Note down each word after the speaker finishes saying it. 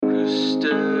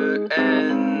Rooster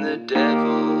and the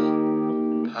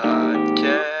Devil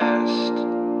podcast.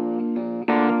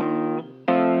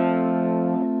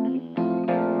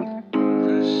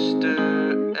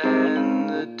 Rooster and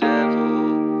the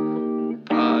Devil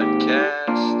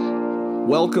podcast.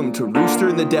 Welcome to Rooster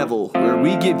and the Devil, where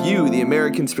we give you the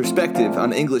American's perspective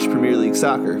on English Premier League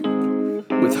soccer,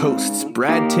 with hosts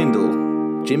Brad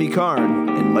Tyndall, Jimmy Carn,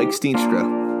 and Mike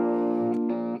Steenstra.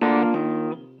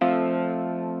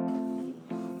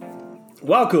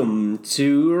 Welcome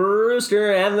to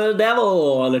Rooster and the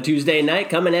Devil on a Tuesday night,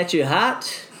 coming at you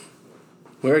hot.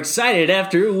 We're excited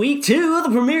after week 2 of the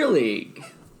Premier League.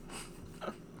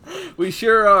 We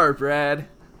sure are, Brad.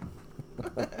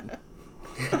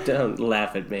 Don't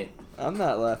laugh at me. I'm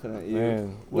not laughing at you.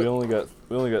 Man, we only got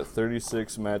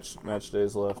 36 match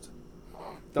days left.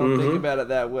 Don't think about it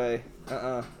that way.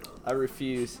 I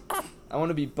refuse. I want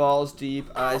to be balls deep,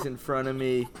 eyes in front of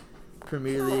me,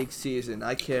 Premier League season.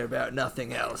 I care about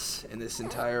nothing else in this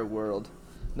entire world.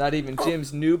 Not even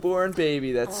Jim's newborn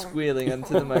baby that's squealing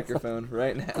into the microphone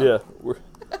right now. Yeah, we're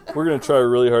gonna try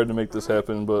really hard to make this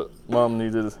happen, but mom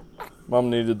needed the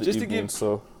Just to evening, give-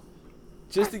 so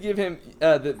Just to give him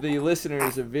the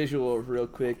listeners a visual real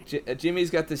quick, Jimmy's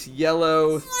got this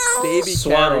yellow baby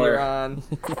Swaddler carrier on,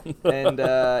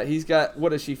 and he's got,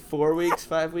 what is she, 4 weeks,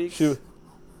 5 weeks? she'll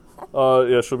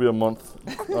be a month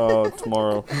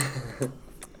tomorrow.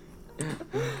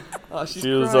 Oh, she's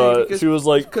She was crying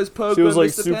because Pogba she was like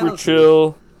missed the super penalty.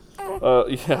 chill.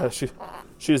 Yeah,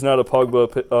 she's not a Pogba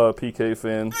PK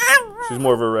fan. She's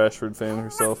more of a Rashford fan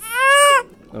herself.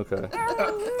 Okay.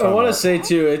 I want to say,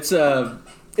 too,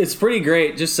 it's pretty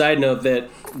great, just side note, that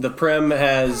the Prem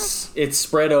it's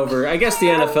spread over. I guess the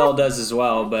NFL does as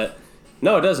well, but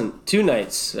no, it doesn't. 2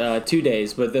 nights, 2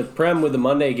 days. But the Prem with the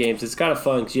Monday games, it's kind of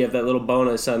fun because you have that little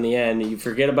bonus on the end. You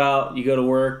forget about, you go to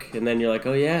work, and then you're like,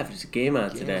 oh, yeah, there's a game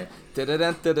on today.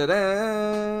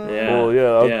 Da-da-da-da-da-da. Yeah. Well,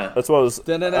 yeah, that's what I was.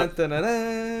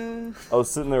 Da-da-da-da-da-da. I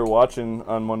was sitting there watching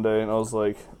on Monday, and I was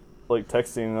like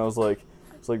texting, and I was like,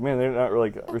 it's like, man, they're not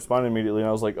like responding immediately. And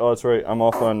I was like, oh, that's right, I'm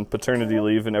off on paternity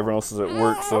leave, and everyone else is at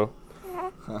work, so.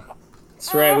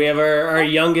 That's right. We have our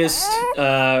youngest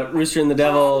Rooster and the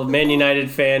Devil Man United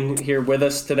fan here with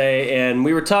us today, and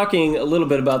we were talking a little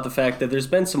bit about the fact that there's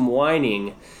been some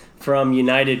whining from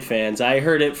United fans. I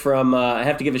heard it from, I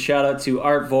have to give a shout out to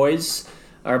Art Voice,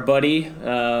 our buddy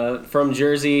from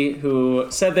Jersey, who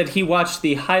said that he watched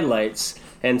the highlights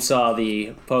and saw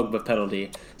the Pogba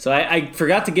penalty. So I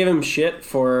forgot to give him shit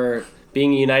for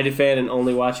being a United fan and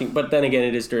only watching, but then again,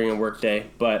 it is during a work day.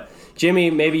 But Jimmy,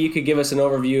 maybe you could give us an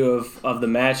overview of the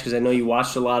match, because I know you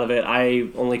watched a lot of it. I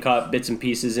only caught bits and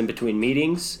pieces in between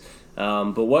meetings.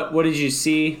 But what did you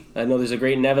see? I know there's a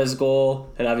great Neves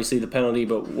goal and obviously the penalty,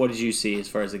 but what did you see as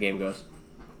far as the game goes?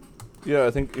 Yeah,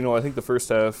 I think the first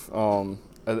half,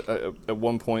 at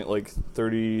one point, like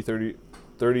 40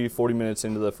 minutes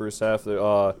into the first half,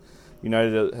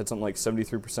 United had something like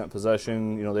 73%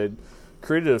 possession. You know, they'd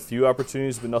created a few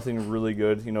opportunities, but nothing really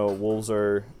good. You know, Wolves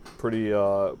are pretty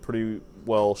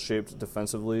well shaped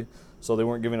defensively, so they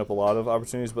weren't giving up a lot of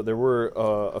opportunities, but there were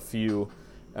a few.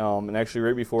 And actually,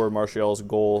 right before Martial's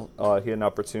goal, he had an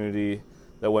opportunity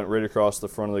that went right across the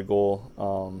front of the goal.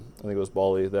 I think it was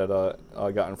Bali that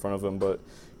got in front of him, but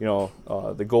you know,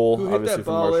 the goal Who hit obviously that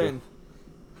from ball Martial. in?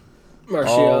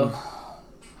 Martial.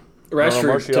 Rashford to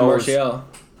Martial Martial.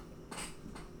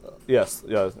 Yes,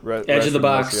 yeah. Edge of the Rashford,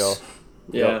 box. Martial.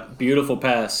 Yeah, Yep. Beautiful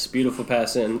pass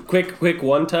in. Quick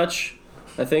one touch,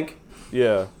 I think.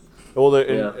 Yeah. Well,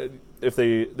 Yeah. if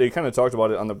they kind of talked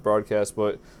about it on the broadcast,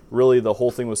 but really the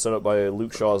whole thing was set up by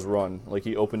Luke Shaw's run. Like,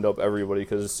 he opened up everybody,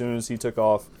 because as soon as he took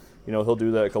off, you know, he'll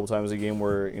do that a couple times a game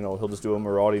where, you know, he'll just do a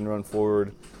marauding run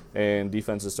forward, and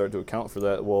defenses start to account for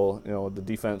that. Well, you know, the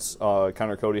defense,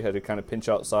 Connor Cody had to kind of pinch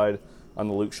outside on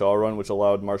the Luke Shaw run, which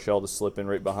allowed Martial to slip in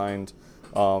right behind.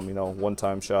 You know,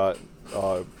 one-time shot,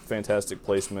 fantastic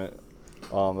placement.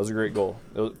 It was a great goal.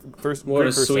 It was first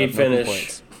sweet half, no finish.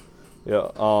 complaints. Yeah.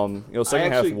 You know,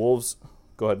 second half, Wolves.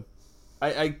 Go ahead.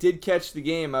 I did catch the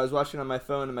game. I was watching on my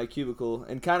phone in my cubicle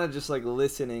and kind of just like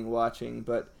watching,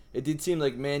 but it did seem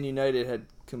like Man United had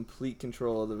complete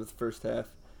control of the first half.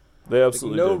 They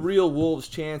absolutely no did. real Wolves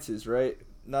chances, right?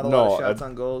 Not a lot of shots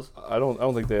on goals. I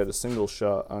don't think they had a single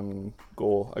shot on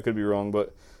goal. I could be wrong,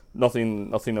 but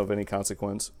nothing of any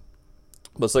consequence.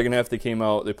 But second half, they came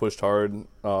out, they pushed hard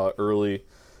early,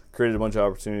 created a bunch of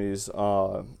opportunities,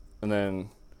 and then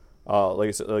like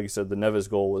you said, the Neves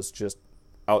goal was just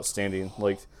outstanding,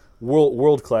 like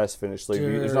world class finish. Like,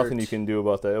 there's nothing you can do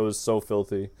about that. It was so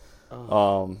filthy.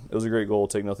 It was a great goal.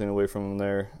 Take nothing away from him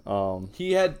there.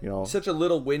 He had You know. such a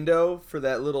little window for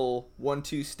that little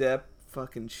 1-2 step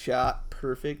fucking shot.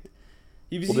 Perfect.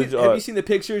 Have you seen the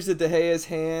pictures of De Gea's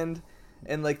hand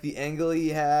and like the angle he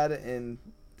had? And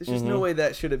there's just no way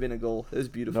that should have been a goal. It was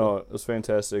beautiful. No, it was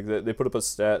fantastic. They put up a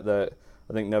stat that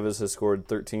I think Neves has scored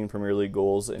 13 Premier League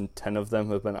goals, and 10 of them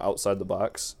have been outside the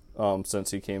box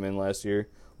since he came in last year,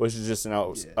 which is just an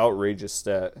outrageous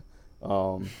stat.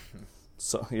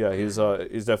 So yeah, he's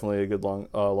definitely a good long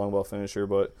ball finisher,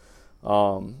 but I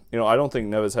don't think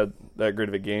Neves had that great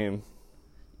of a game.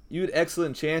 You had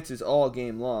excellent chances all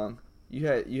game long. You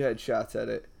had shots at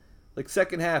it. Like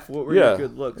second half, what were your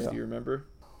good looks? Do you remember?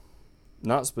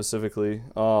 Not specifically.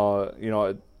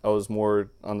 I was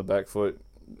more on the back foot.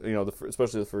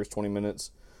 Especially the first 20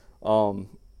 minutes. I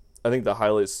think the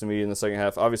highlights to me in the second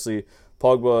half, obviously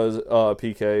Pogba's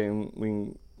PK, and we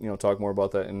can talk more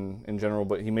about that in general.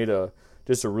 But he made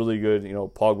just a really good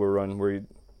Pogba run where he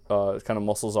kind of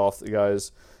muscles off the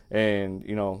guys, and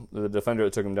the defender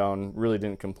that took him down really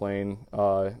didn't complain.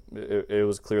 It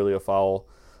was clearly a foul,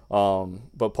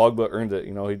 but Pogba earned it.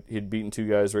 He'd beaten 2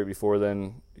 guys right before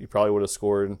then. He probably would have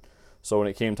scored. So when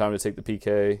it came time to take the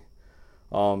PK.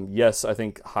 Yes, I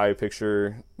think high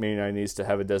picture, Man United needs to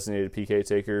have a designated PK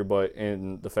taker, but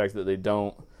in the fact that they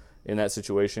don't in that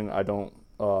situation, I don't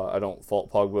fault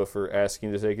Pogba for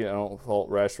asking to take it. I don't fault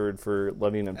Rashford for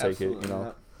letting him take it.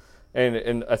 Not.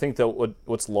 And I think that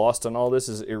what's lost on all this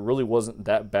is it really wasn't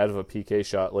that bad of a PK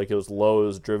shot. Like, it was low, it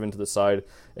was driven to the side,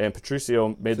 and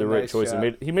Patricio made the right choice.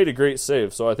 He made a great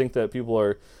save. So I think that people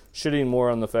are shitting more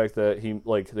on the fact that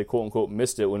they quote unquote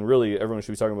missed it, when really everyone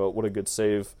should be talking about what a good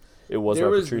save it was. There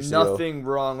was Patricio. nothing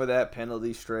wrong with that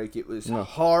penalty strike. It was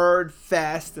hard,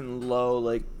 fast, and low.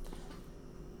 Like,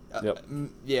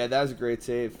 yeah, that was a great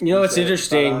save. It's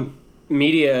interesting.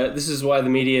 Media. This is why the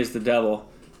media is the devil.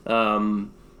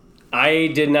 I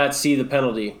did not see the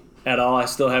penalty at all. I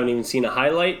still haven't even seen a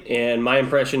highlight, and my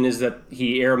impression is that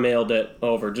he airmailed it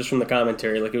over just from the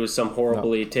commentary, like it was some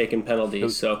horribly taken penalty.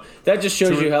 So that just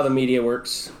shows you how the media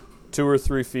works. 2 or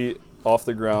 3 feet off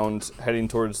the ground, heading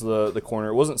towards the corner.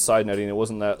 It wasn't side netting. It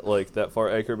wasn't that far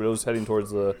accurate, but it was heading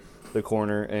towards the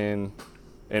corner. And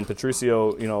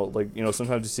Patricio,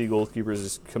 sometimes you see goalkeepers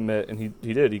just commit, and he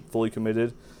did. He fully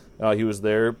committed. He was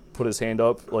there, put his hand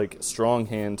up, like strong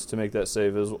hand to make that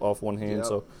save. It was off one hand. Yep.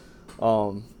 So,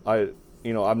 I'm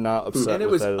not upset and it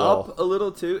with was that at all. up a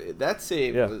little too. That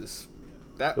save was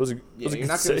that. It was a you're good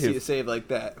not going to save. see a save like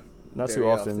that. Not too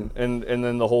often. And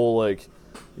then the whole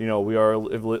we are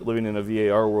living in a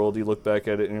VAR world. You look back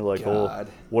at it and you're like,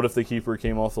 God. What if the keeper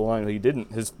came off the line? He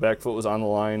didn't. His back foot was on the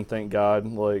line. Thank God.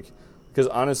 Because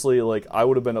honestly, I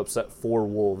would have been upset for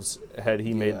Wolves had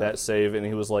he made that save and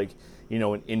he was an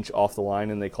inch off the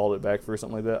line and they called it back for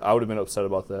something like that. I would have been upset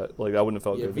about that. I wouldn't have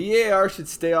felt good. VAR should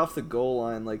stay off the goal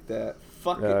line like that.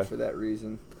 Fuck it for that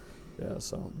reason. Yeah.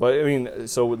 So, but I mean, they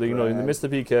missed the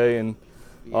PK, and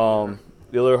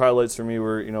the other highlights for me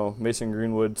were Mason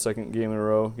Greenwood, second game in a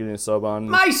row, getting a sub on.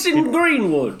 Mason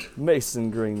Greenwood.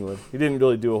 He didn't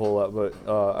really do a whole lot, but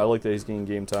I like that he's getting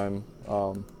game time.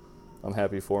 I'm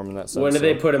happy for him in that sense. When did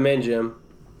they put him in, Jim?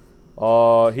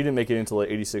 He didn't make it until the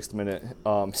 86th minute.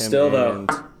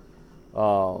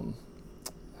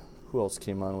 Who else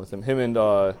came on with him? Him and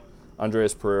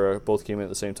Andreas Pereira both came in at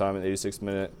the same time in the 86th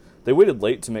minute. They waited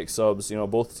late to make subs.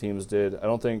 Both teams did. I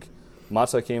don't think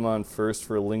Mata came on first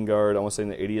for Lingard, I want to say in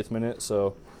the 80th minute.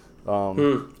 So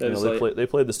they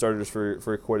played the starters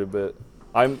for quite a bit.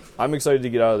 I'm excited to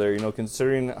get out of there.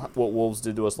 Considering what Wolves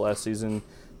did to us last season,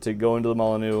 to go into the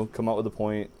Molineux, come out with a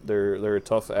point. They're a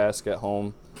tough ask at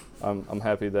home. I'm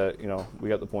happy that we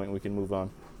got the point and we can move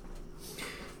on.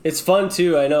 It's fun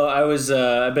too. I know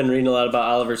I've been reading a lot about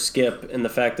Oliver Skipp and the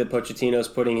fact that Pochettino's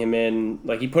putting him in.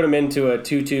 He put him into a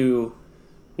 2-2,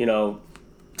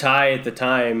 tie at the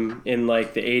time in the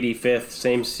 85th.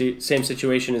 Same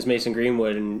situation as Mason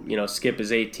Greenwood, and Skipp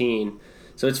is 18.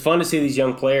 So it's fun to see these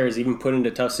young players even put into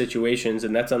tough situations,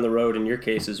 and that's on the road in your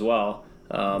case as well,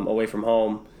 away from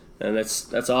home, and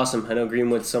that's awesome. I know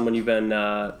Greenwood's someone you've been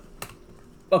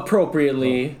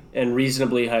appropriately and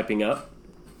reasonably hyping up.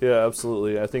 Yeah,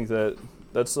 absolutely. I think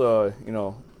that's I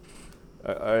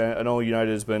know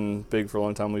United has been big for a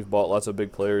long time. We've bought lots of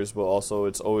big players, but also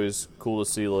it's always cool to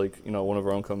see one of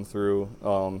our own come through.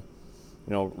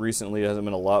 Recently it hasn't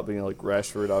been a lot, but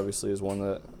Rashford obviously is one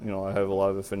that I have a lot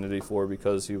of affinity for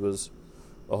because he was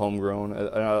a homegrown.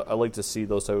 I like to see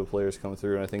those type of players come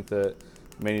through, and I think that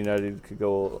Man United could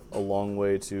go a long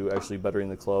way to actually bettering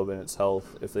the club and its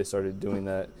health if they started doing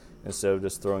that instead of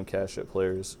just throwing cash at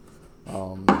players.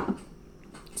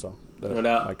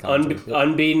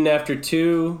 Unbeaten after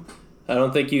 2, I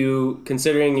don't think you,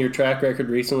 considering your track record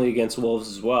recently against Wolves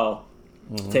as well,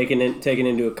 taken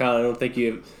into account, I don't think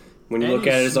you, when you And look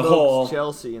at it as a smoked whole.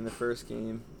 Chelsea in the first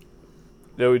game.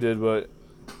 Yeah, we did, but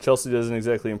Chelsea doesn't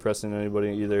exactly impress anybody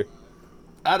either.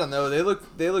 I don't know. They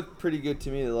look pretty good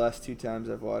to me the last 2 times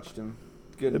I've watched them.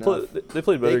 Good They enough.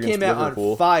 played better They against came out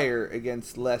Liverpool. on fire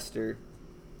against Leicester.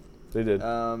 They did.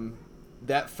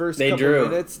 That first They couple drew.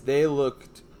 minutes, they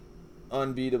looked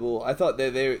unbeatable. I thought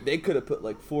they could have put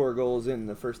like 4 goals in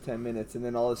the first 10 minutes, and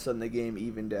then all of a sudden the game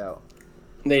evened out.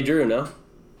 They drew, no?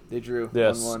 They drew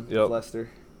Yes, 1-1 yep. with Leicester.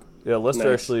 Yeah, Leicester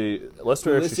Nice. actually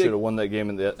Pulisic- should have won that game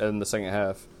in the second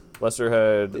half. Leicester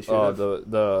had They should have.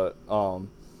 everyone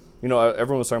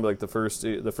was talking about like the first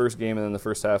game and then the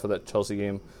first half of that Chelsea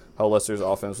game, how Leicester's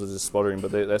offense was just sputtering,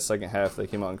 but that second half they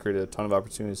came out and created a ton of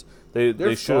opportunities. They're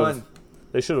They fun.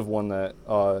 should have won that.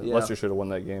 Yeah. Leicester should have won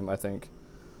that game, I think.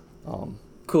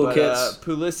 Cool But kids.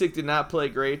 Pulisic did not play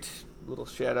great. Little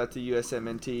shout out to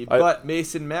USMNT. I- But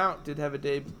Mason Mount did have a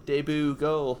debut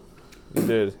goal. He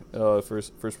did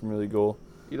first Premier League goal.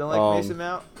 You don't like Um, Mason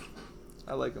Mount?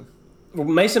 I like him.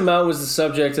 Mason Mount was the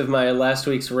subject of my last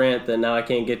week's rant that now I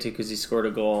can't get to because he scored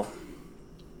a goal.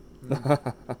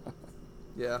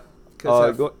 Yeah.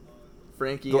 Because Go-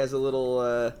 Frankie go- has a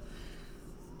little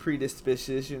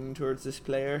predisposition towards this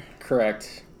player.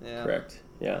 Correct. Yeah. Correct.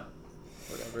 Yeah.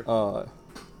 Whatever.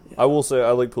 I will say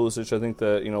I like Pulisic. I think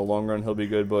that long run he'll be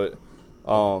good, but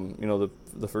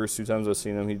the first 2 times I've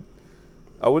seen him,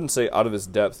 I wouldn't say out of his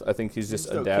depth. I think he's just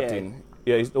He's okay. adapting.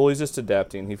 Yeah, he's just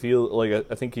adapting. I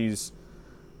think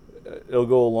it'll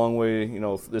go a long way,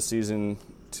 this season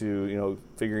to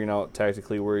figuring out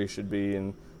tactically where he should be,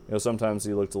 and sometimes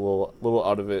he looked a little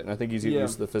out of it, and I think he's getting Yeah.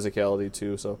 used to the physicality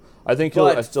too. So I think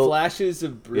But flashes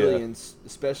of brilliance,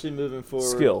 especially moving forward.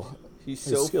 skill. He's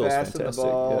His so skill is fast on the fantastic,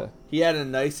 ball. yeah. He had a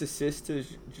nice assist to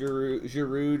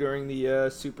Giroud during the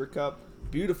Super Cup.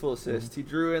 Beautiful assist. Mm-hmm. He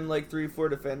drew in like 3-4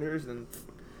 defenders and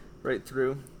right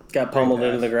through. Got pummeled Great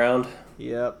into pass. the ground.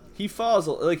 Yep. He falls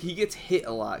he gets hit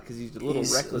a lot because he's a little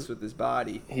He's- reckless with his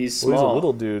body. He's Well, he's small. a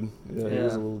little dude. Yeah, he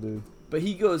is Yeah. a little dude. But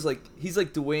he goes he's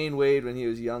like Dwayne Wade when he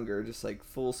was younger, just like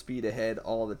full speed ahead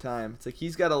all the time. It's like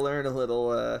he's got to learn a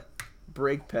little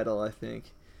brake pedal, I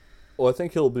think. Well, I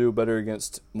think he'll do better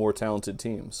against more talented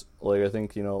teams. Like I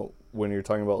think when you're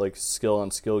talking about like skill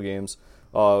on skill games.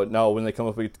 Now when they come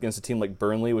up against a team like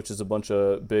Burnley, which is a bunch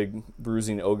of big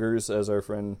bruising ogres, as our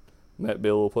friend Matt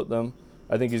Bale will put them,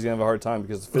 I think he's gonna have a hard time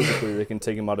because physically they can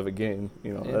take him out of a game.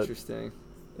 Interesting.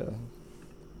 Yeah.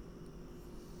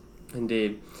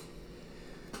 Indeed.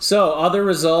 So, other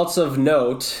results of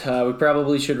note, we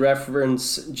probably should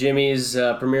reference Jimmy's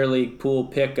Premier League pool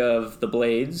pick of the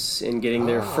Blades in getting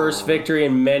their first victory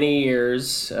in many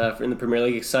years in the Premier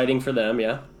League. Exciting for them,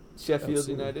 yeah. Sheffield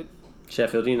Absolutely. United.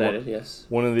 Sheffield United, yes.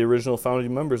 One of the original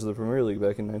founding members of the Premier League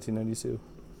back in 1992.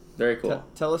 Very cool.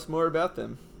 Tell us more about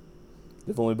them.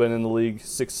 They've only been in the league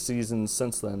 6 seasons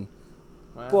since then.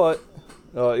 Wow. But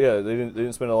they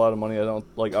didn't spend a lot of money. I don't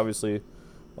obviously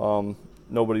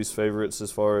nobody's favorites as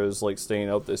far as like staying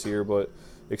up this year, but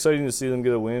exciting to see them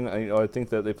get a win. I think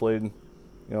that they played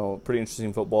pretty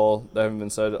interesting football. That haven't been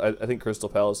said. I think Crystal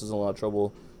Palace is in a lot of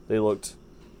trouble. They looked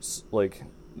like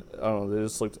they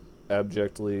just looked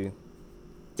abjectly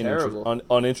Terrible.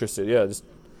 uninterested. Yeah, just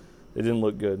they didn't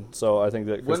look good. So I think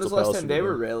that When Crystal was the last Palace time should they get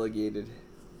were one. relegated?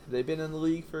 Have they been in the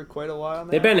league for quite a while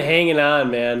now? They've been hanging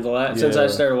on, man. Since I Yeah.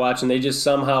 started watching, they just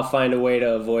somehow find a way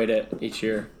to avoid it each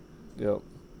year. Yep.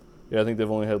 Yeah, I think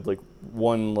they've only had like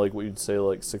one what you'd say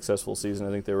like successful season. I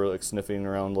think they were like sniffing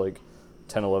around like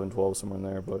 10, 11, 12 somewhere in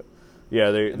there. But yeah,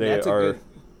 they that's a are. good-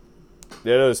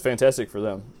 Yeah, it was fantastic for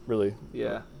them, really.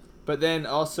 Yeah. But then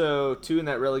also, 2 in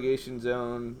that relegation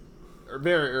zone, or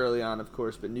very early on, of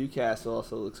course, but Newcastle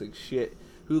also looks like shit,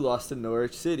 who lost to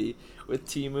Norwich City with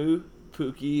Timu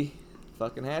Pukki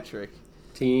fucking hat-trick.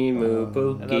 Timu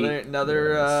Pukki.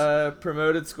 Another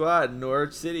promoted squad,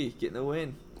 Norwich City, getting a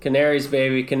win. Canaries,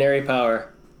 baby. Canary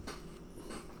power.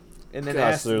 And then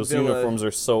Gosh, Aston those Villa, uniforms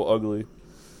are so ugly.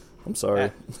 I'm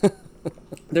sorry.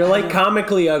 They're like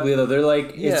comically ugly, though. They're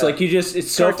like, Yeah. it's like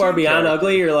it's so far Cartoon beyond character.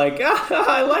 ugly, you're like,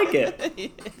 I like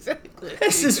it. Exactly.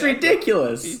 This is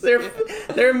ridiculous.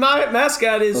 Their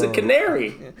mascot is a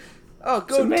canary. Oh,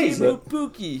 It's go amazing. Timu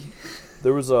Pukki.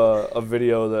 There was a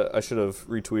video that I should have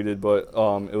retweeted, but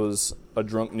it was a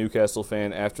drunk Newcastle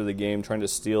fan after the game trying to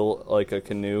steal like a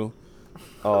canoe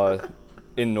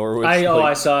in Norwich.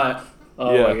 I saw it.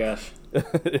 Oh Yeah. my gosh.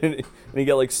 and he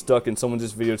got like stuck, and someone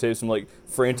just videotapes him like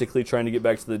frantically trying to get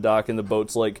back to the dock, and the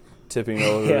boat's like tipping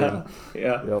over. Yeah.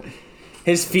 Yeah. Yep.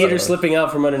 His feet are slipping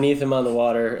out from underneath him on the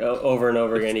water over and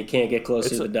over again. He can't get close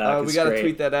to the dock. We It's got to great.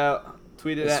 tweet that out.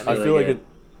 Tweet it It's at I me. really feel like good.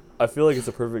 I feel like it's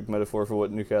a perfect metaphor for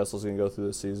what Newcastle's going to go through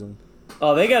this season.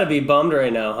 Oh, they got to be bummed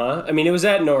right now, huh? I mean, it was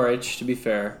at Norwich, to be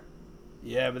fair.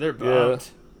 Yeah, but they're bummed.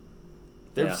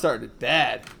 They're Yeah. starting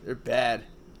bad. They're bad.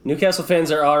 Newcastle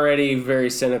fans are already very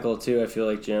cynical, too, I feel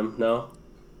like, Jim. No?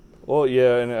 Well,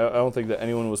 yeah, and I don't think that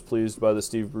anyone was pleased by the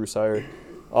Steve Bruce hire.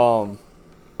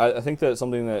 I think that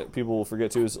something that people will forget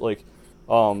too is like,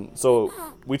 so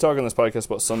we talk on this podcast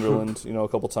about Sunderland, a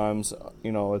couple times.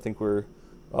 I think we're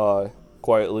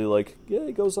quietly like, yeah,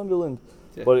 go Sunderland.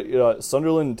 Yeah. But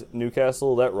Sunderland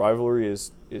Newcastle, that rivalry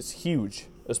is huge,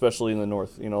 especially in the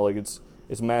north. Like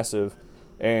it's massive,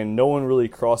 and no one really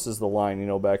crosses the line,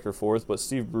 back or forth. But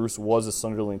Steve Bruce was a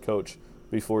Sunderland coach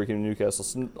before he came to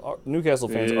Newcastle. Newcastle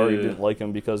fans already Yeah. didn't like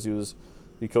him because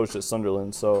he coached at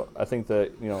Sunderland. So I think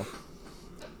that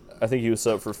I think he was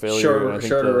set up for failure. and I think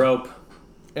Shorter that- rope.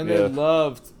 And Yeah. they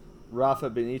loved Rafa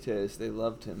Benitez. They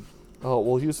loved him. Oh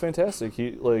well, he was fantastic.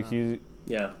 He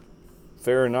Yeah.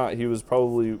 fair or not, he was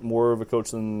probably more of a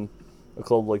coach than a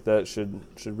club like that should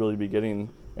really be getting.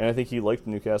 And I think he liked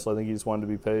Newcastle. I think he just wanted to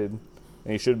be paid, and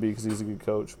he should be because he's a good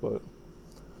coach. But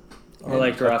I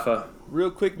liked Rafa.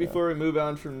 Real quick before we move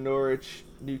on from Norwich,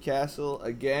 Newcastle,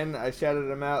 again, I shouted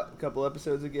him out a couple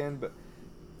episodes again, but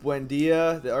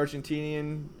Buendia, the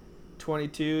Argentinian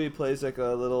 22, he plays like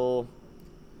a little,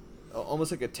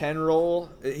 almost like a 10 role.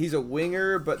 He's a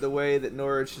winger, but the way that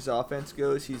Norwich's offense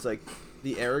goes, he's like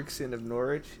the Eriksson of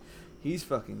Norwich. He's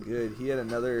fucking good. He had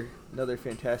another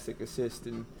fantastic assist,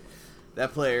 and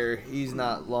that player, he's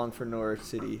not long for Norwich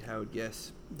City, I would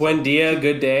guess. Buendia,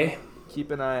 good day. Keep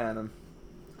an eye on him.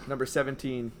 Number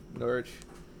 17, Norwich.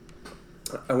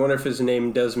 I wonder if his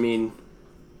name does mean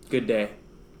good day.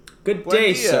 Good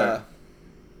day, Buendia. sir.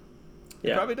 It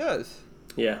Yeah. probably does.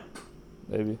 Yeah.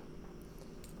 maybe.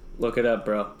 Look it up,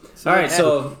 bro. So All right, Aston-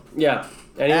 so, yeah.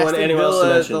 Anyone else to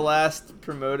Villa, mention? the last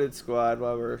promoted squad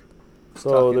while we're So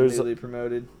talking there's newly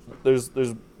promoted.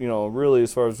 really,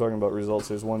 as far as talking about results,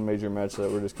 there's one major match that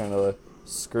we're just kind of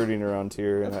skirting around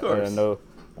here, and Of I, and I course. know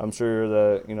I'm sure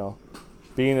that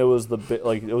being it was it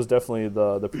was definitely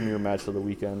the premier match of the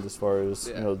weekend as far as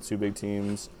Yeah. the two big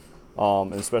teams,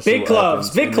 and especially Big what clubs.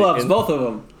 happened Big in clubs, both of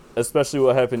them. especially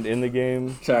what happened in the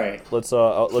game. Sorry. Let's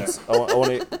I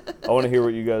want to hear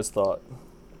what you guys thought.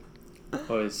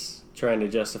 Always trying to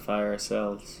justify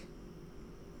ourselves.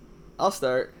 I'll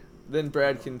start. Then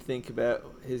Brad can think about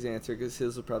his answer because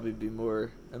his will probably be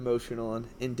more emotional and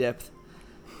in depth.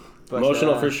 But,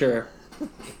 Emotional for sure.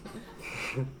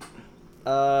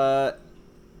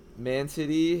 Man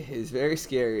City is very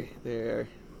scary. They're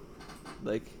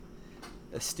like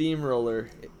a steamroller.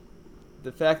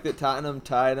 The fact that Tottenham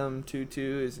tied them 2-2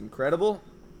 is incredible.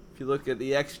 If you look at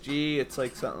the XG, it's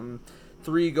like something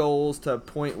 3 goals to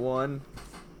 0.1.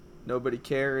 Nobody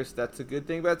cares. That's a good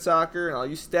thing about soccer. And all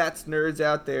you stats nerds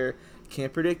out there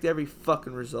can't predict every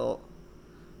fucking result.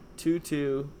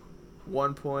 2-2,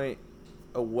 1 point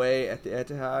away at the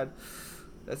Etihad.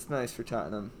 That's nice for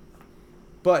Tottenham.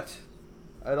 But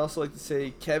I'd also like to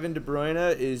say Kevin De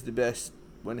Bruyne is the best,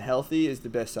 when healthy, is the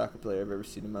best soccer player I've ever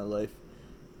seen in my life.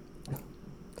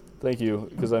 Thank you,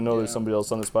 because I know there's Yeah. somebody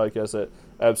else on this podcast that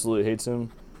absolutely hates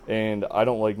him, and I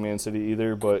don't like Man City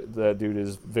either, but that dude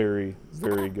is very,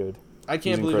 very good. I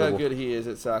can't He's believe incredible. how good he is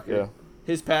at soccer. Yeah.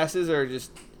 His passes are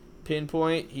just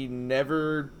pinpoint. He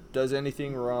never does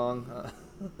anything wrong.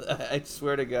 I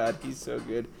swear to God, he's so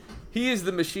good. He is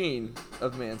the machine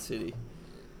of Man City.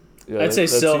 Yeah, I'd say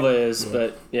that's- Silva is,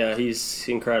 but yeah, he's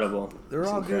incredible. They're He's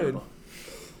all incredible.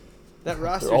 good. That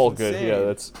roster's They're all insane.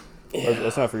 good. Yeah,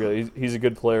 let's not forget he's a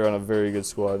good player on a very good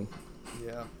squad.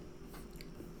 Yeah.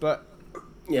 But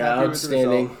Yeah, Happy with the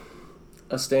outstanding. result.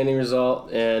 Outstanding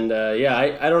result. And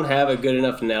I don't have a good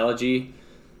enough analogy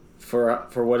for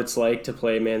what it's like to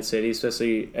play Man City,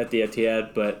 especially at the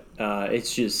Etihad, but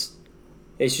it's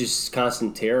just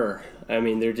constant terror. I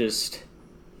mean, they're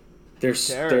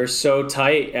so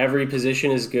tight. Every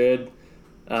position is good.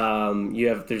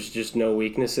 There's just no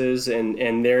weaknesses,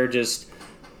 and they're just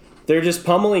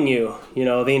pummeling you,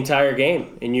 the entire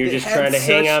game, and you're they just had trying to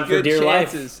hang such on for good dear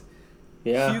life. chances.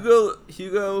 Yeah.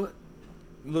 Hugo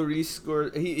Lloris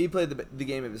scored. He played the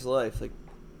game of his life. Like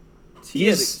he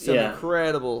had He's- some yeah.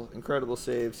 incredible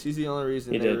saves. He's the only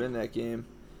reason He they did. were in that game.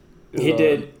 He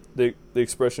did. The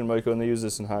expression, Michael, and they use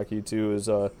this in hockey too, is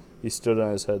he stood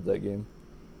on his head that game.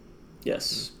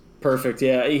 Yes. Perfect.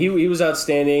 Yeah, he was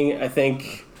outstanding. I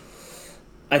think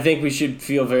we should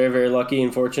feel very, very lucky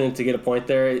and fortunate to get a point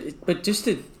there. But De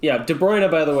Bruyne,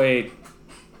 by the way,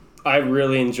 I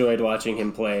really enjoyed watching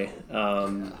him play.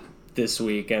 this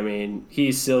week. I mean,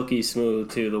 he's silky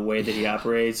smooth too. The way that he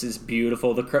operates is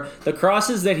beautiful. The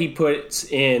crosses that he puts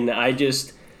in,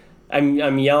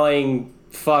 I'm yelling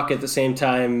fuck at the same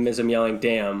time as I'm yelling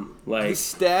damn. Like His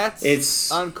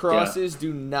stats on crosses yeah.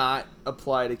 do not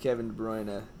apply to Kevin De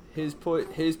Bruyne. His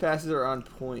passes are on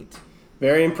point.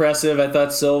 Very impressive. I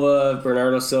thought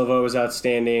Bernardo Silva was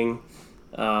outstanding.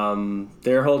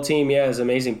 Their whole team, is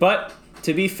amazing. But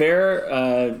to be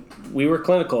fair, we were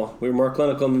clinical. We were more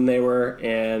clinical than they were.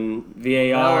 And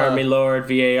VAR, my lord,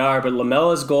 VAR. But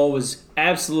Lamella's goal was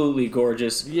absolutely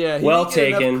gorgeous. Yeah, he well didn't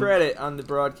get taken. enough credit on the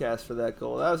broadcast for that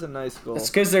goal. That was a nice goal. It's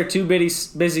because they're too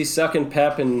busy sucking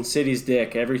Pep and City's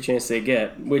dick every chance they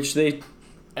get, which they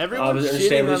Everyone understandably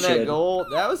shitting on that should. goal.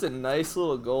 That was a nice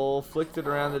little goal. Flicked it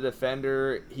around the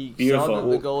defender. He Beautiful. saw that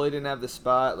the goalie didn't have the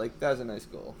spot. Like, that was a nice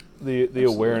goal. The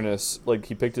awareness, like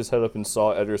he picked his head up and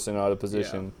saw Ederson out of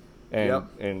position,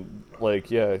 and like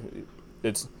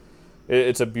it's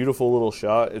a beautiful little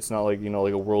shot. It's not like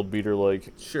like a world beater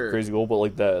like crazy goal, but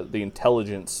like the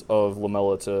intelligence of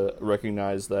Lamela to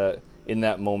recognize that in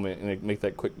that moment and make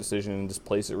that quick decision and just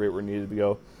place it right where it needed to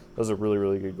go. That was a really,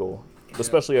 really good goal.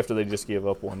 Especially after they just gave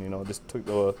up one, just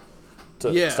took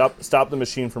stop the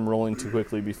machine from rolling too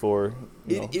quickly before.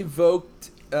 It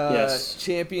evoked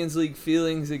Champions League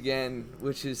feelings again,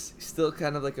 which is still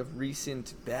kind of like a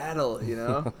recent battle,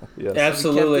 Yes.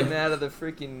 Absolutely. We kept them out of the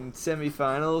freaking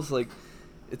semifinals. Like,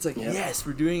 it's like, yes,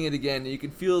 we're doing it again. You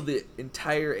can feel the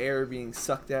entire air being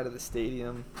sucked out of the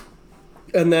stadium.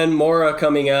 And then Mora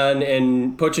coming on,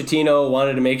 and Pochettino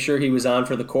wanted to make sure he was on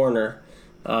for the corner.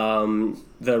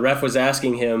 The ref was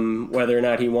asking him whether or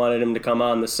not he wanted him to come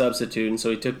on the substitute, and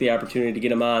so he took the opportunity to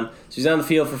get him on. So he's on the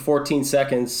field for 14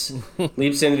 seconds,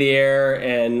 leaps into the air,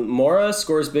 and Mora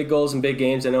scores big goals in big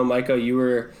games. I know, Michael, you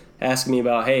were asking me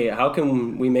about, hey, how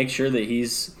can we make sure that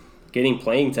he's getting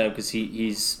playing time, because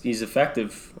he's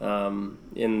effective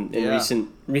in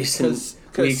recent weeks.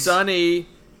 Because Sonny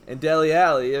and Dele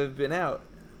Alli have been out.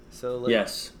 So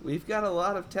yes, we've got a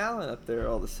lot of talent up there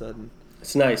all of a sudden.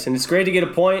 It's nice, and it's great to get a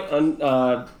point,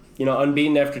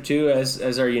 unbeaten after two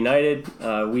as our United.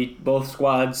 We both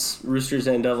squads, Roosters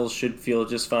and Devils, should feel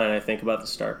just fine, I think, about the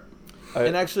start. Go,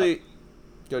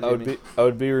 Jamie. I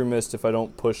would be remiss if I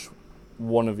don't push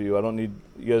one of you. I don't need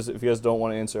you guys. If you guys don't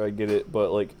want to answer, I get it.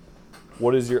 But like,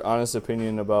 what is your honest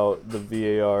opinion about the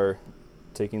VAR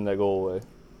taking that goal away?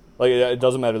 Like, it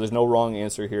doesn't matter. There's no wrong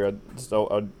answer here. I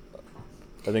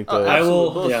think that I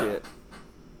will. Bullshit. Yeah.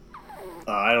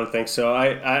 I don't think so.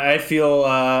 I feel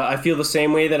the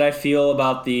same way that I feel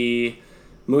about the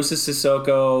Moussa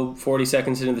Sissoko 40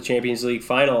 seconds into the Champions League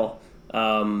final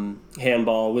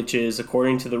handball, which is,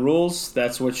 according to the rules,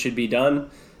 that's what should be done.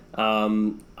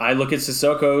 I look at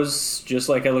Sissoko's just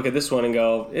like I look at this one and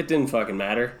go, it didn't fucking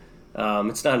matter.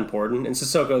 It's not important. And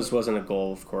Sissoko's wasn't a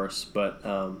goal, of course, but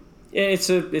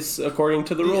it's according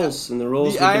to the rules, and the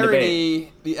rules we can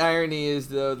debate. The irony is,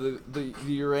 though, the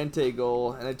Llorente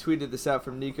goal, and I tweeted this out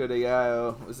from Nico de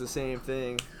Gallo, was the same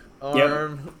thing.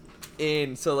 Arm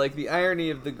in. So, like, the irony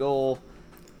of the goal,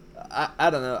 I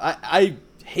don't know. I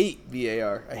hate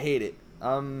VAR. I hate it.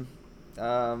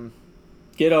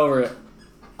 Get over it.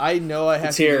 I know I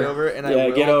have to get over it, and I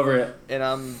will. Get over it. And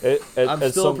I'm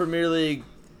still a Premier League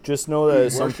just know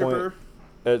that worshiper.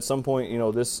 at some point,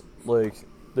 this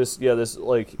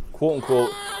quote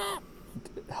unquote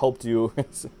helped you.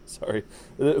 Sorry,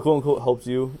 quote unquote helped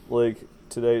you like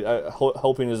today.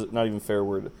 Helping is not even a fair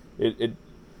word. It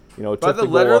by the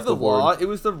letter of the law, it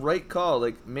was the right call.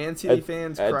 Like, Man City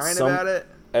fans crying about it.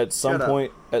 At some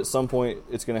point,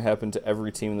 it's going to happen to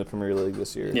every team in the Premier League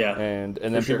this year. Yeah, and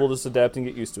then people just adapt and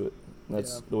get used to it.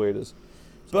 That's the way it is.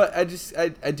 But I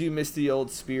do miss the old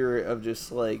spirit of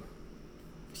just like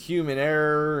human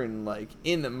error and like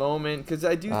in the moment, because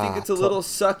I do think it's a little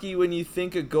sucky when you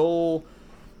think a goal.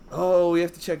 Oh, we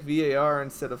have to check VAR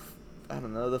instead of, I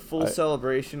don't know, the full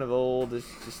celebration of old. It's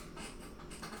just.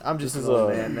 I'm just an old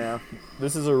man now.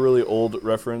 This is a really old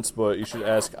reference, but you should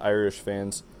ask Irish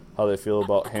fans how they feel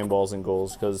about handballs and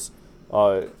goals, because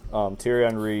Thierry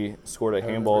Henry scored a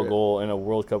handball goal in a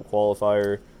World Cup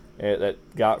qualifier that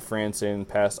got France in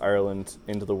past Ireland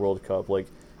into the World Cup. Like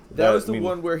that was the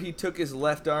one where he took his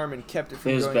left arm and kept it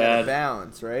from going out of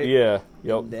bounds, right? Yeah.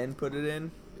 Yep. And then put it in.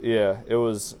 Yeah, it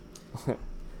was.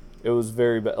 It was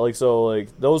very bad. Like, so, like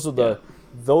those are the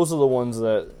ones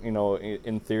that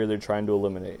in theory they're trying to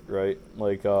eliminate, right?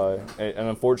 Like, and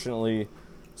unfortunately,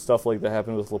 stuff like that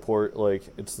happened with Laporte. Like,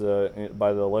 it's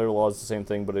by the letter of the law, it's the same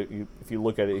thing. But if you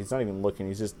look at it, he's not even looking.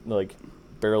 He's just like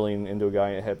barreling into a guy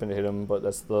and it happened to hit him. But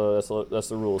that's the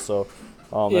rule. So,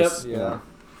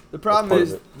 The problem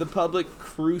is the public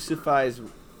crucifies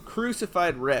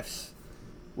crucified refs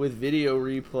with video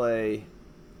replay,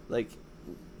 like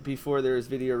before there was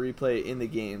video replay in the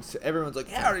game. So everyone's like,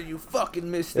 "How did you fucking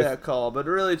miss that call?" But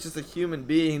really, it's just a human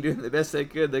being doing the best they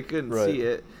could. They couldn't see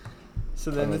it.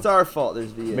 So then it's our fault.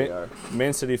 There's VAR.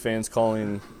 Man City fans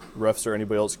calling refs or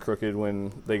anybody else crooked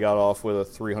when they got off with a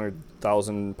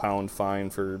 £300,000 fine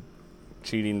for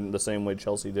cheating the same way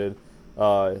Chelsea did.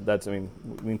 That's, I mean,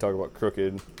 we can talk about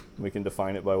crooked. We can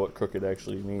define it by what crooked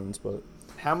actually means. But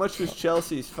how much was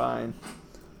Chelsea's fine?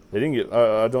 they didn't get.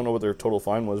 I don't know what their total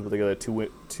fine was, but they got a two.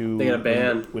 They got a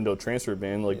ban. Window transfer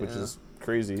ban, which is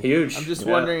crazy. Huge. I'm just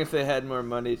wondering if they had more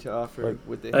money to offer.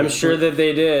 I'm sure that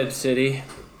they did, City.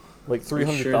 Like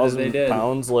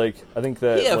 £300,000. Like I think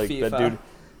that FIFA. that dude,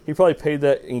 he probably paid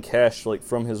that in cash, like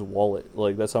from his wallet.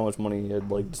 Like that's how much money he had,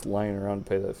 like just lying around to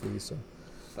pay that fee. So.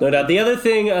 No doubt. The other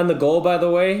thing on the goal, by the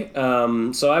way,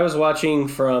 so I was watching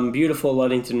from beautiful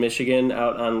Ludington, Michigan,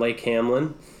 out on Lake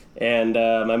Hamlin, and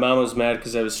my mom was mad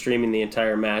because I was streaming the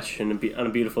entire match on a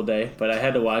beautiful day, but I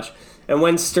had to watch. And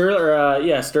when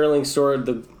Sterling scored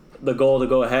the goal to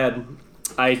go ahead,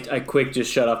 I quick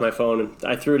just shut off my phone and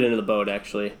I threw it into the boat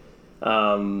actually.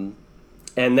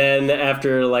 And then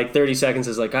after like 30 seconds,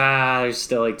 it's like, there's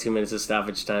still like 2 minutes of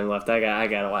stoppage time left. I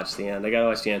gotta watch the end.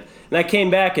 And I came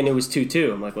back and it was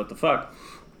 2-2. I'm like, what the fuck?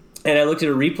 And I looked at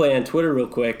a replay on Twitter real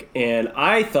quick, and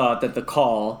I thought that the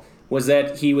call was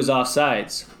that he was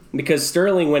offsides because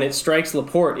Sterling, when it strikes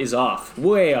Laporte, is off,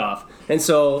 way off. And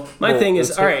so my thing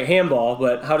is, all right, handball,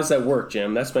 but how does that work,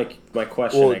 Jim? That's my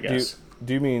question, I guess.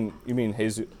 Do you mean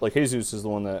Jesus? Like Jesus is the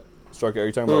one that struck it. Are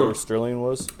you talking about where Sterling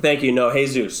was? Thank you. No,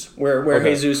 Jesus. Where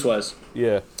Jesus was.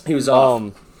 Yeah. He was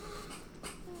off.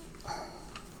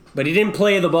 But he didn't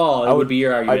play the ball. It would be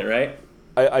your argument, right?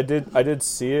 I did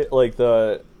see it. Like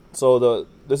this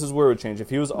is where it would change. If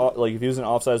he was in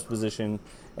offside position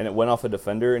and it went off a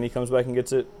defender and he comes back and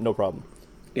gets it, no problem.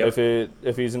 Yep.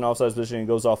 If he's in offside position and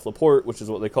goes off Laporte, which is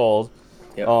what they called,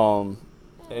 yep.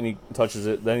 And he touches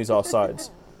it, then he's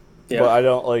offsides. Yep. But I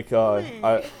don't like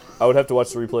I would have to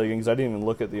watch the replay again because I didn't even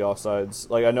look at the offsides.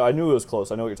 Like I knew it was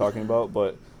close. I know what you're talking about,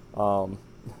 but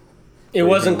it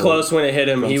wasn't close when it hit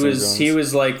him. He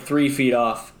was like 3 feet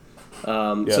off.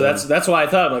 So that's why I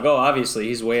thought, I'm like, obviously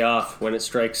he's way off when it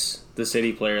strikes the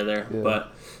City player there. Yeah.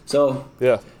 But so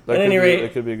at any rate,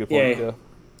 that could be a good point. Yeah.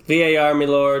 VAR, my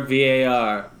lord,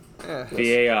 VAR.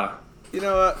 VAR. You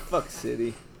know what? Fuck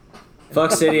City.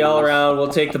 Fuck City all around. We'll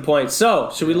take the point. So,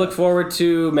 should we look forward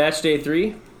to match day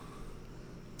 3?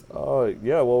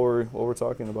 Yeah. While we're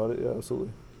talking about it, yeah, absolutely.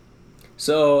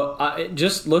 So,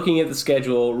 just looking at the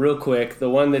schedule real quick, the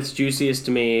one that's juiciest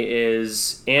to me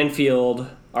is Anfield,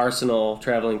 Arsenal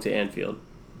traveling to Anfield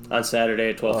on Saturday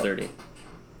at 12:30.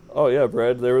 Oh yeah,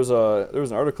 Brad. There was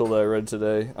an article that I read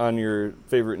today on your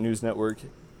favorite news network,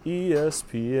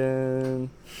 ESPN,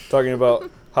 talking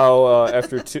about how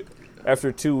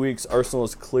after 2 weeks, Arsenal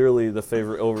is clearly the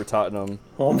favorite over Tottenham.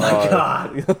 Oh my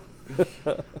god!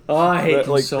 I hate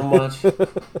them so much.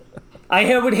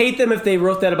 I would hate them if they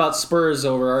wrote that about Spurs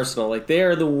over Arsenal. Like, they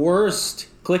are the worst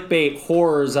clickbait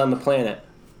horrors on the planet.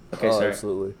 Okay, sorry.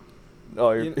 Absolutely.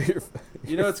 Oh,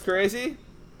 you know what's crazy?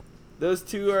 Those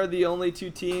two are the only 2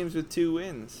 teams with 2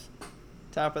 wins.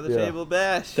 Top of the table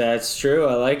bash. That's true.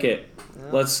 I like it. Yeah.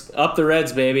 Let's up the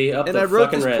Reds, baby. Up the fucking Reds.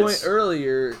 And I wrote this point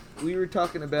earlier. We were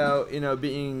talking about,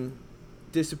 being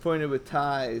disappointed with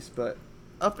ties, but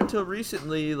up until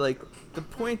recently, like, the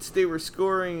points they were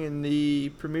scoring in the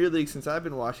Premier League since I've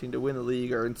been watching to win the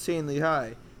league are insanely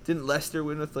high. Didn't Leicester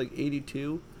win with, like,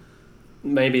 82?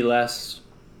 Maybe less.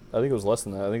 I think it was less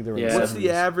than that. I think they were in the 70s. What's the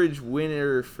average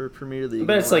winner for Premier League? I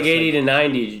bet it's like 80 to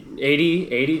 90.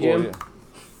 80, Jim? Well,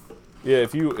 yeah,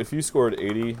 if you scored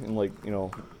 80 and like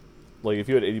if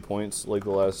you had 80 points like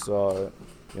the last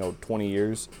 20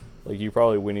 years, like you're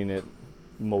probably winning it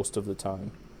most of the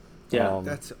time. Yeah,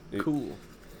 that's cool.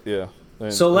 Yeah.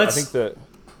 And so I think that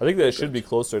it should be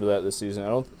closer to that this season.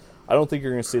 I don't think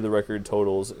you're going to see the record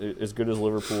totals as good as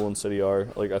Liverpool and City are.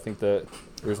 Like I think that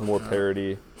there's more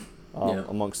parity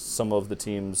amongst some of the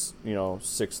teams,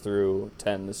 6 through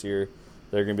 10 this year.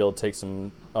 They're going to be able to take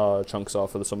some chunks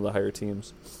off of some of the higher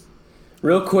teams.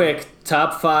 Real quick,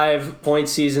 top 5 point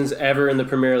seasons ever in the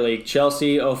Premier League.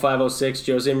 Chelsea, 05-06,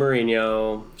 Jose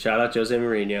Mourinho. Shout out Jose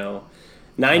Mourinho.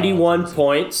 91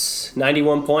 points.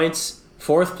 91 points.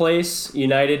 4th place,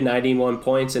 United, 91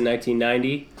 points in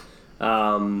 1990.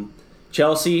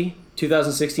 Chelsea,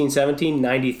 2016-17,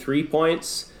 93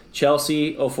 points.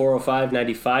 Chelsea, 04-05,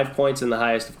 95 points. And the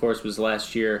highest, of course, was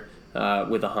last year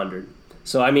with 100.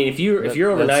 So, I mean, if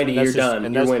you're over 90, you're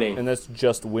done. You're winning. And that's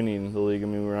just winning the league. I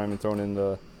mean, we're not even throwing in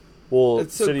the Well,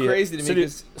 It's so crazy to me City,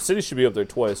 'cause- City should be up there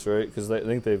twice, right? Because I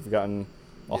think they've gotten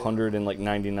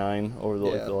 199 over the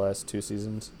last 2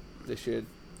 seasons. They should.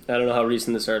 I don't know how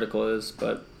recent this article is,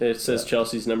 but it says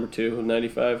Chelsea's number 2 with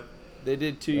 95. They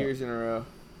did 2 years in a row.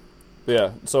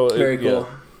 Yeah, so Very cool.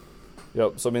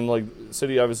 Yep. So I mean, like,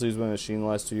 City obviously has been a machine the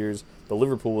last 2 years. The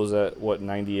Liverpool was at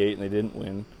 98 and they didn't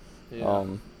win, Yeah.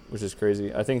 which is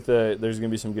crazy. I think that there's gonna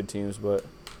be some good teams, but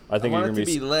I think I you're want gonna it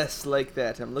to be. be less like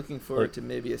that. I'm looking forward Like- to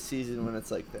maybe a season when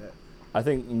it's like that. I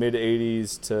think mid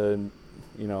 80s to,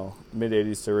 mid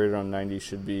 80s to right around 90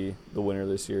 should be the winner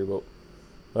this year, but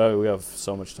we have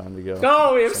so much time to go.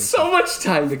 Oh, we have so much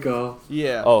time to go.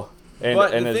 Yeah. Oh, and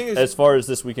But and the thing is- as far as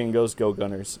this weekend goes, go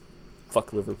Gunners.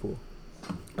 Fuck Liverpool.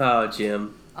 Oh,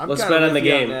 Jim. I'm Let's kinda bet on with the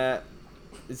you game. that.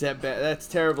 Is that bad? That's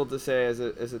terrible to say as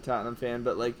a Tottenham fan,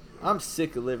 but like I'm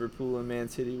sick of Liverpool and Man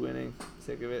City winning.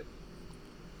 Sick of it.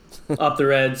 Up the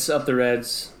Reds, up the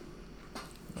Reds.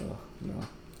 Oh, no.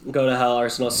 Go to hell,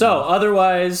 Arsenal. So,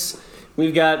 otherwise,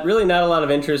 we've got really not a lot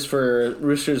of interest for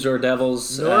Roosters or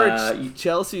Devils. Norwich,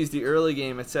 Chelsea's the early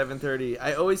game at 7:30.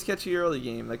 I always catch the early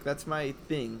game. Like that's my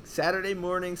thing. Saturday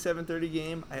morning 7:30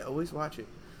 game. I always watch it.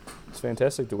 It's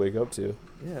fantastic to wake up to.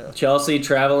 Yeah. Chelsea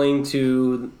traveling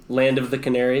to Land of the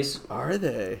Canaries. Are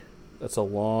they? That's a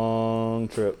long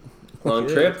trip. Long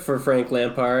Good. trip for Frank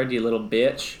Lampard, you little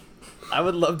bitch. I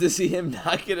would love to see him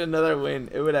not get another win.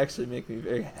 It would actually make me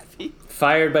very happy.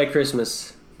 Fired by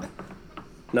Christmas.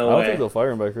 No I don't way. think they'll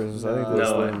fire him by Christmas. I think No. they'll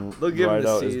just No let way. him They'll give him ride the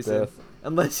out his season. death.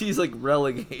 Unless he's like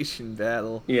relegation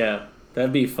battle. Yeah,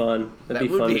 that'd be fun. That'd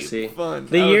be would fun be to see. fun.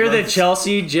 The I would year love that to-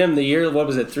 Chelsea, Jim, what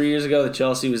was it, 3 years ago, that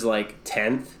Chelsea was like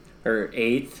 10th or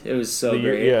 8th? It was so The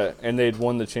year- great. yeah, and they'd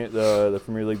won the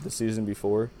Premier League the season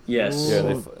before. Yes. Yeah,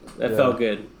 That yeah. felt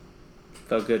good.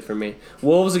 Felt good for me.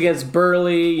 Wolves against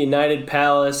Burley, United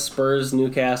Palace, Spurs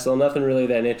Newcastle. Nothing really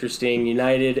that interesting.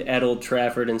 United at Old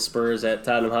Trafford and Spurs at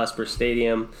Tottenham Hotspur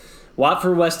Stadium.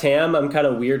 Watford West Ham. I'm kind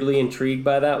of weirdly intrigued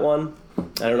by that one.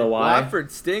 I don't know why.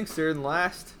 Watford stinks. They're in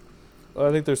last,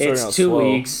 I think they're starting out It's 2 slow.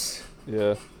 weeks.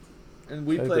 Yeah. and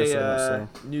we I think play they're starting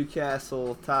out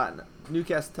Newcastle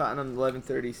Tottenham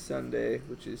 11:30 Sunday,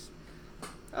 which is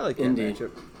I like that Indeed.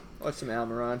 matchup. Watch some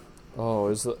Almiron. Oh,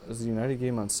 is the United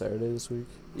game on Saturday this week?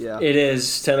 Yeah. It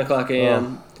is 10 o'clock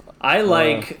a.m. I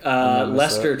like I'm gonna miss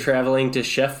Leicester that. traveling to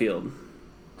Sheffield.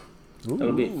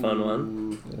 That'll be a fun one.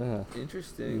 Ooh, Yeah, it'll be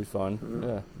Interesting. fun. Mm-hmm.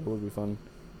 Yeah, it would be fun.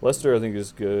 Leicester, I think,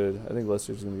 is good. I think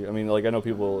Leicester's gonna be. I mean, like I know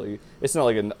people. It's not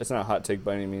it's not a hot take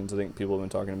by any means. I think people have been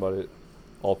talking about it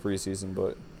all preseason,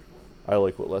 but I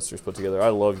like what Leicester's put together. I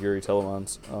love Yuri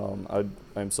Telemans.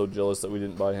 I'm so jealous that we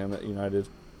didn't buy him at United.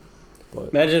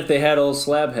 But Imagine if they had old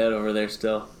Slabhead over there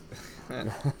still. I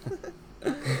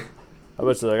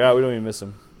bet you're like, we don't even miss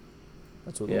him.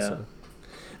 That's what Yeah. they'll say.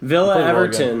 Villa Play well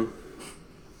Everton.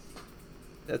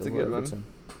 That's a They'll good love one.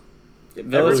 Everton.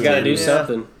 Villa's got to do Yeah.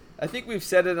 something. I think we've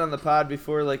said it on the pod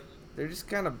before. Like they're just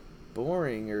kind of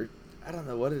boring, or I don't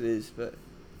know what it is, but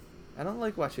I don't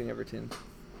like watching Everton.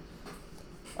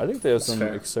 I think they have That's some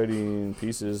fair. exciting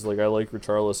pieces. Like I like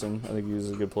Richarlison. I think he's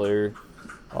a good player.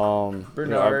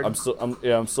 Bernard.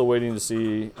 I'm still waiting to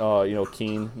see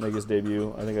Keane make his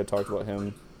debut. I think I talked about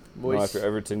him Moist. after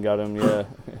Everton got him. Yeah.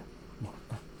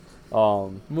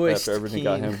 Moist After Everton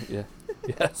got Keane. him. Yeah.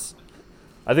 Yes.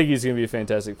 I think he's gonna be a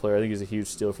fantastic player. I think he's a huge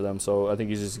steal for them. So I think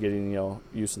he's just getting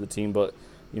used to the team. But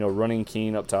running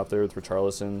Keane up top there with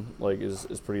Richarlison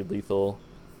is pretty lethal.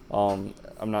 I'm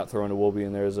not throwing Iwobi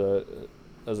in there as a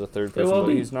third person, but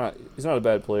Iwobi. he's not a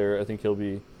bad player. I think he'll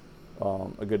be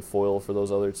a good foil for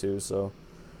those other two. So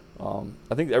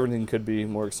I think everything could be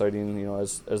more exciting.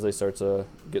 As they start to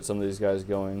get some of these guys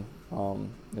going.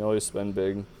 They always spend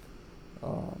big.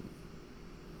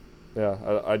 Yeah,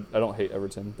 I don't hate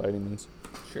Everton by any means.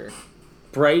 Sure.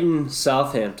 Brighton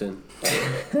Southampton.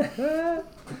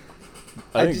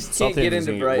 I think just can't get Southampton's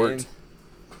into gonna get Brighton. worked.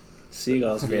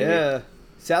 Seagulls, baby. Yeah.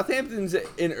 Southampton's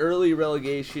an early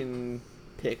relegation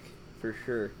pick for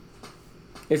sure.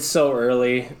 It's so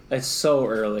early. It's so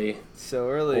early. So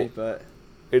early, Oh. but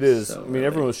It is. So I mean, early.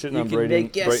 everyone was shitting You on can Brighton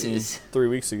make guesses. 3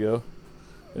 weeks ago,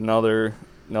 and now they're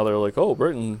like, oh,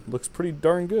 Brighton looks pretty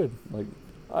darn good. Like,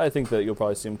 I think that you'll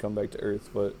probably see them come back to earth,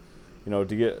 but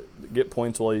to get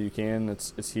points while you can,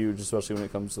 it's huge, especially when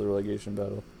it comes to the relegation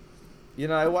battle.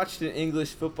 I watched an English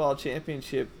football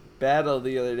championship battle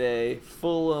the other day.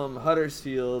 Fulham,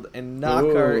 Huddersfield, and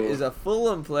Knockhart Ooh. is a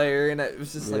Fulham player, and it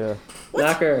was just like, Yeah, what?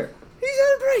 Knocker. He's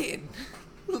on Brighton.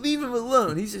 Leave him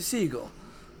alone. He's a seagull.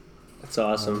 That's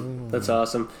awesome. That's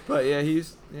awesome. But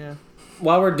yeah,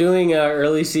 While we're doing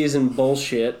early season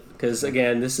bullshit, because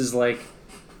again, this is like,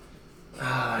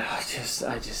 I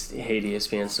just hate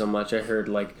ESPN so much. I heard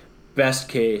like best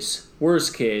case,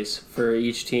 worst case for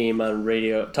each team on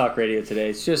talk radio today.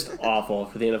 It's just awful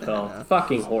for the NFL.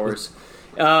 Fucking horrors.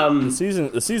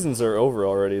 The seasons are over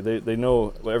already. They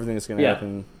know everything that's going to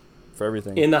happen for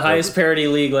everything. In the highest parity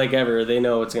league like ever, they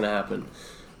know what's going to happen.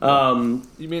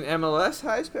 You mean MLS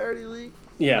highest parity league?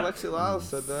 Yeah. Alexi Lyles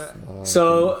said that.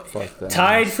 So, fuck that.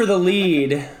 tied for the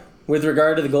lead with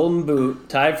regard to the Golden Boot,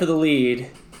 tied for the lead,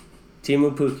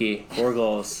 Timu Pukki, 4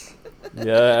 goals.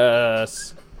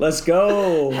 Yes. Let's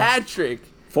go. Hat trick.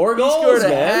 4 He goals, scored a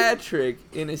man. hat trick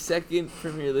in his second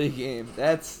Premier League game.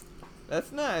 That's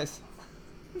nice.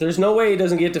 There's no way he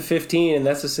doesn't get to 15, and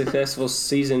that's a successful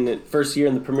season, first year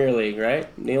in the Premier League, right?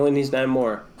 He only needs 9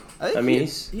 more. I mean,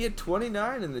 think he had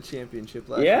 29 in the championship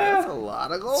last Yeah. year. That's a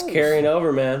lot of goals. It's carrying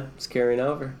over, man. It's carrying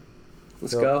over.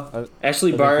 Let's Yep. go. I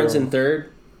Ashley think Barnes he'll- in third.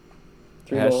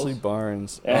 3 Ashley goals.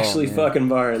 Barnes. Ashley man. fucking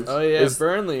Barnes. Oh yeah, Is-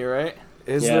 Burnley, right?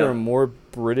 Is Yeah. there a more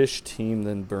British team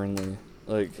than Burnley?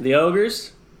 The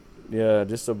Ogres? Yeah,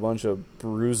 just a bunch of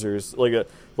bruisers. I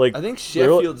think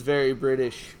Sheffield's very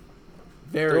British.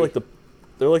 Very.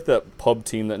 They're like that pub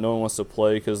team that no one wants to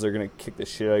play because they're gonna kick the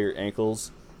shit out of your ankles.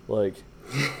 Like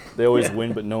they always Yeah.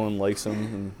 win, but no one likes them,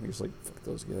 and you're just like, fuck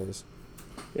those guys.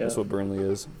 Yeah. That's what Burnley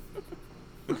is.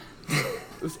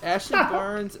 Was Ashley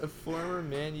Barnes a former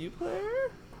Man U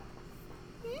player?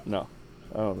 No,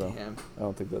 I don't know. Damn. I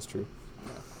don't think that's true.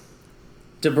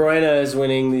 De Bruyne is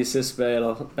winning the assist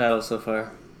battle so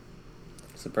far.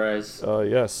 Surprise.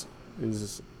 Yes,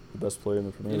 he's the best player in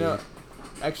the Premier You know, League.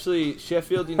 actually,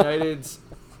 Sheffield United's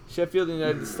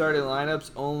starting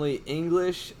lineups only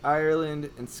English,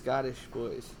 Ireland, and Scottish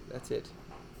boys. That's it.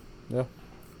 Yeah.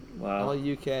 Wow. All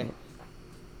UK.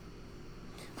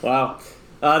 Wow.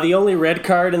 The only red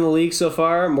card in the league so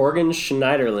far, Morgan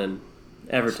Schneiderlin,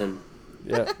 Everton.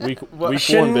 Yeah, week What? one, baby.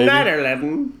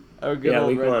 Schneiderlin. Our good Yeah, old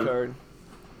week red 1. card.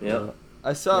 Yep.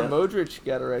 I saw Yeah. Modric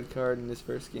got a red card in his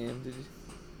first game. Did you?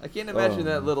 I can't imagine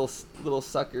that little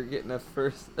sucker getting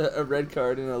a red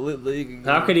card in a lit league. Game.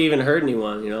 How could he even hurt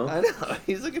anyone, you know? I know.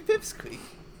 He's like a pipsqueak.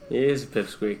 He is a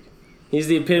pipsqueak. He's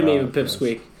the epitome of a Okay.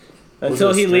 pipsqueak. Was Until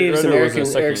it a he straight leaves red and or was it a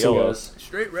second Erickson yellow? goes.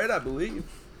 Straight red, I believe.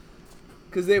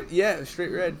 Straight red.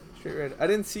 Straight red. I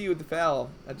didn't see you with the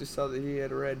foul. I just saw that he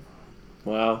had a red.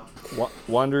 Wow.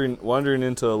 Wandering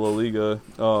into La Liga,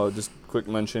 just quick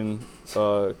mention,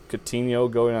 Coutinho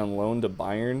going on loan to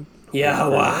Bayern. Yeah,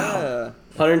 wow. Yeah.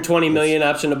 120 million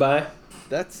option to buy.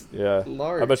 That's Yeah,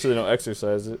 large. I bet you they don't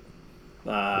exercise it.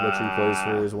 I bet you he plays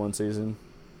for Ah, his one season.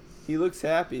 He looks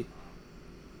happy.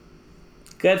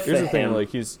 good for Here's the thing, him. like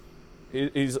he's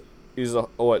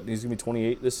gonna be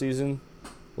 28 this season.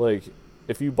 Like,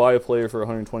 if you buy a player for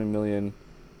 120 million,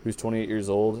 who's 28 years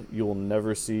old, you will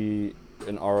never see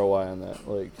an ROI on that.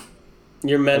 Like,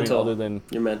 You're mental. other than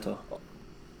You're mental.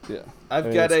 yeah, I've I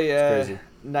mean, got it's a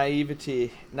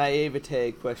crazy.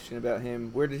 naivete question about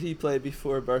him. Where did he play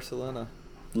before Barcelona?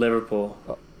 Liverpool.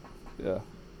 Yeah.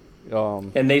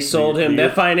 And they sold him. the-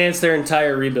 That financed their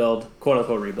entire rebuild, quote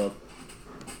unquote rebuild.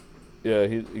 Yeah,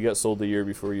 he got sold the year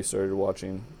before you started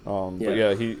watching. Yeah. But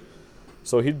yeah,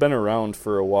 he'd been around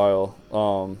for a while.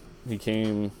 He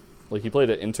played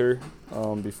at Inter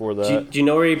before that. Do you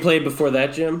know where he played before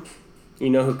that, Jim? You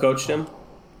know who coached him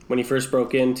when he first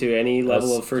broke into any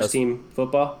level of first team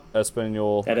football?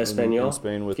 Espanyol At Espanyol? in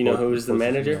Spain with. Do you know who was the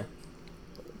manager?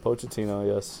 Pochettino,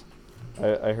 yes,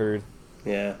 I heard.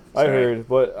 Yeah. I sorry. heard,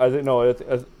 but I didn't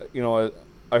know.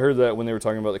 I heard that when they were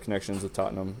talking about the connections with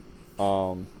Tottenham.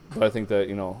 But I think that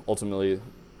ultimately,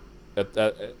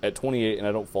 at 28, and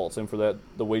I don't fault him for that.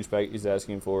 The wage packet he's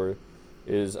asking for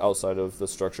is outside of the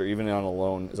structure. Even on a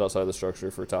loan, is outside of the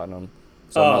structure for Tottenham.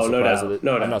 So Oh, no doubt.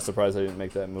 No I'm doubt. not surprised they didn't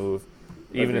make that move,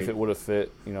 even if Agreed. it would have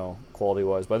fit, quality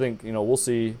wise. But I think we'll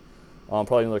see.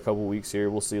 Probably another couple weeks here.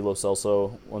 We'll see Lo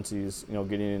Celso once he's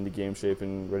getting into game shape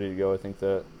and ready to go. I think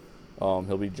that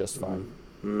he'll be just fine.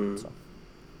 Mm. So.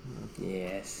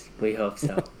 Yes, we hope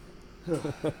so.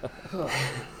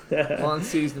 Long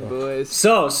season, boys.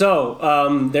 So,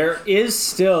 there is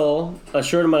still a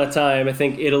short amount of time. I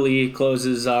think Italy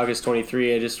closes August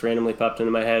 23. I just randomly popped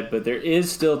into my head, but there is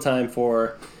still time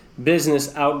for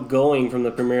business outgoing from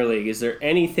the Premier League. Is there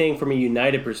anything from a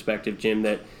United perspective, Jim,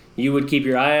 that you would keep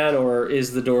your eye on, or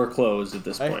is the door closed at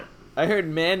this point? I heard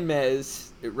Manmez.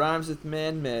 It rhymes with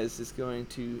Manmez is going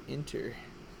to Inter.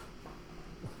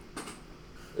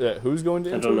 Yeah, who's going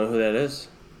to I Inter? don't know who that is.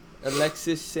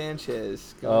 Alexis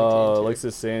Sanchez going to Inter.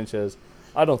 Alexis Sanchez.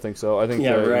 I don't think so. I think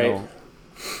Yeah, that, right.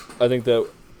 I think that,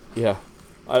 yeah.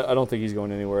 I don't think he's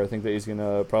going anywhere. I think that he's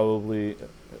gonna probably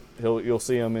you'll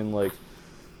see him in like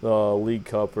the League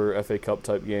Cup or FA Cup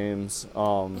type games.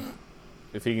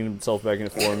 if he can get himself back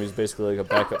into form, he's basically like a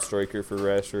backup striker for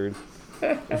Rashford.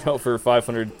 For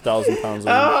 500,000 pounds.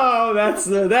 Oh, that's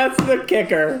the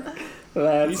kicker.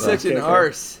 That's He's the such an kicker.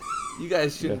 arse. You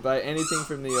guys shouldn't buy anything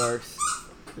from the arse.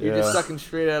 You're just sucking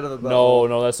straight out of the bottle.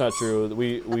 No, that's not true.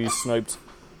 We sniped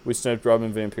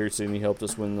Robin van Persie and he helped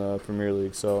us win the Premier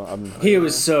League. So He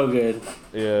was so good.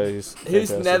 yeah, he's His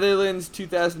fantastic. Netherlands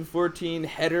 2014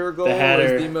 header goal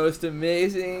header. was the most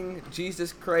amazing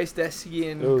Jesus Christ-esque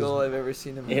was- goal I've ever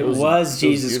seen in my It life. was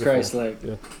Jesus beautiful. Christ like.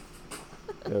 Yeah.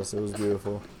 Yes, it was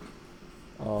beautiful.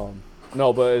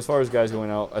 No, but as far as guys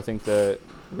going out, I think that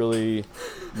really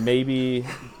maybe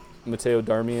Matteo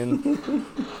Darmian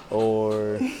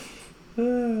or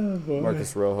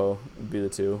Marcus Rojo would be the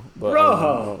two. But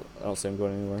Rojo. I don't see him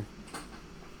going anywhere.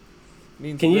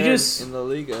 Means Can you red just- in La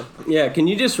Liga? Yeah, can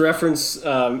you just reference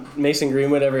Mason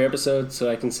Greenwood every episode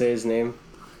so I can say his name?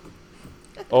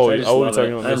 Oh, I I just will be love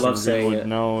talking it. about I Mason love saying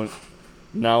Greenwood it.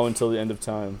 now until the end of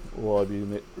time. Will I be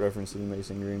referencing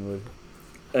Mason Greenwood?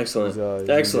 Excellent. He's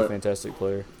Excellent. a fantastic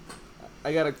player.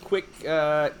 I got a quick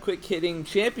hitting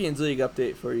Champions League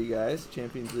update for you guys.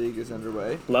 Champions League is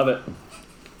underway. Love it.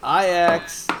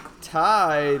 Ajax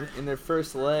tied in their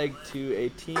first leg to a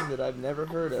team that I've never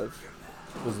heard of.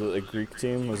 Was it a Greek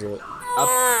team? Was it?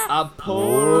 Apol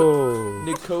Whoa.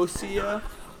 Nicosia.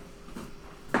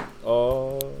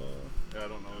 Oh. Yeah, I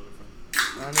don't know where they're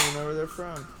from. I don't even know where they're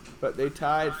from. But they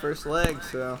tied first leg,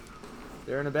 so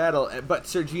they're in a battle. But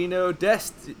Sergino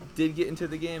Dest did get into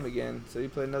the game again, so he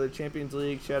played another Champions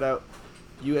League. Shout out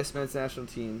U.S. men's national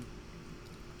team.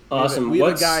 Awesome. We have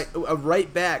a What's guy, a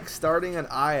right back, starting on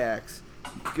Ajax.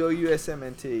 Go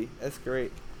USMNT. That's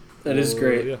great. that is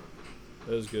great. Yeah,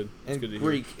 that is good. That's And good to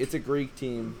Greek. It's a Greek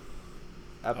team.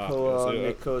 I was Apoel gonna say,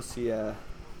 Nicosia.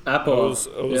 Apple. I was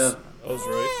Yeah.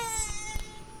 right.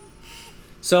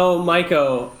 So,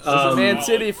 Maiko, There's a Man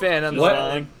City fan on the what-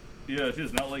 line. Yeah, she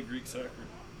does not like Greek soccer.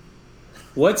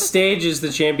 what stage is the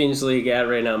Champions League at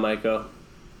right now, Maiko?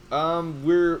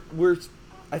 We're.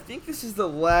 I think this is the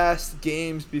last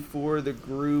games before the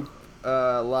group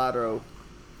lotto.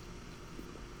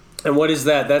 And what is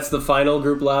that? That's the final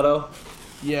group lotto?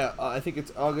 Yeah, I think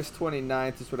it's August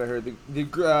 29th is what I heard.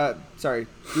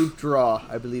 Group draw,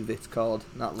 I believe it's called,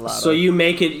 not lotto. So you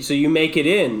make it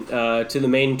in to the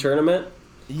main tournament?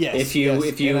 yes, if you- yes.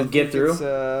 if you And I get think through?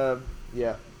 it's,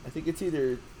 yeah, I think it's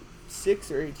either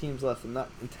 6 or 8 teams left. I'm not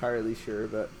entirely sure,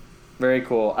 but Very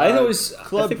cool. I I think Bruges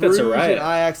that's a and riot.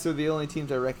 Ajax are the only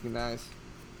teams I recognize.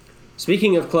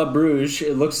 Speaking of Club Bruges,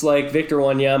 it looks like Victor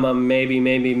Wanyama maybe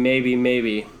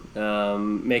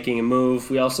making a move.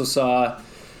 We also saw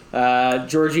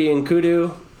Georgie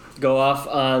Nkudu go off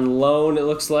on loan, it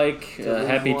looks like.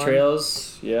 Happy One.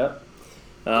 trails. Yeah.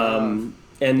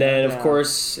 And then, of Yeah.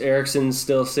 course, Eriksen's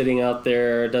still sitting out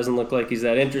there. Doesn't look like he's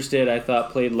that interested. I thought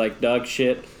played like dog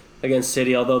shit against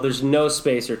City, although there's no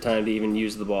space or time to even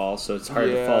use the ball, so it's hard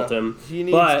to fault him. He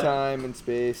needs But- time and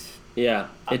space. Yeah,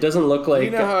 it doesn't look like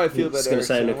You know how I feel he's about going to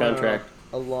sign a new Eriksen. I went on contract.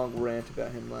 A long rant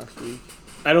about him last week.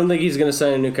 I don't think he's going to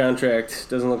sign a new contract.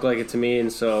 Doesn't look like it to me,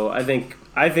 and so I think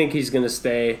he's going to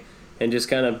stay and just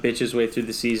kind of bitch his way through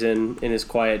the season in his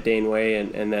quiet Dane way,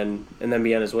 and then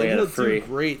be on his way And out he'll of free. do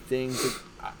great things.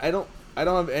 I don't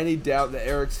have any doubt that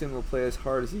Eriksen will play as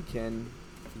hard as he can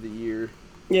for the year.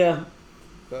 Yeah,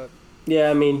 But yeah.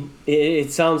 I mean,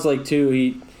 it sounds like too.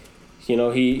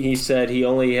 He said he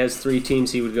only has 3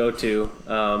 teams he would go to: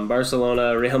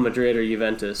 Barcelona, Real Madrid, or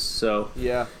Juventus. So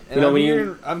yeah, and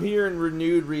I'm hearing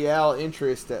renewed Real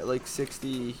interest at like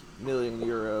 60 million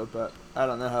euro, but I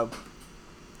don't know how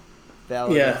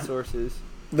valid Yeah. that source is.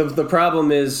 the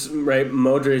problem is, right,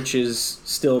 Modric is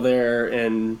still there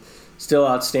and still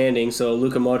outstanding. So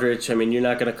Luka Modric, I mean, you're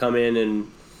not going to come in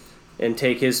and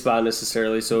take his spot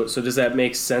necessarily. So does that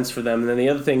make sense for them? And then the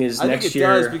other thing is I next think it year.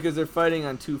 does because they're fighting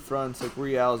on 2 fronts. Like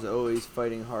Real's always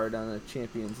fighting hard on a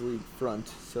Champions League front.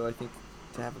 So I think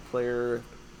to have a player,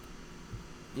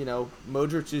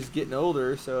 Modric is getting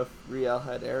older. So if Real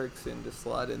had Eriksen to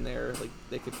slot in there, like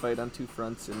they could fight on 2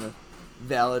 fronts in a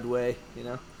valid way.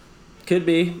 Could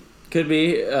be.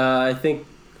 I think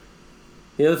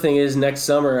the other thing is next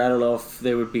summer, I don't know if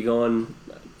they would be going,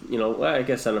 well, I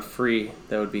guess on a free,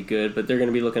 that would be good. But they're going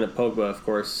to be looking at Pogba, of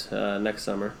course, next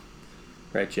summer.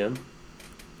 Right, Jim?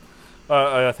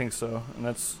 I think so, and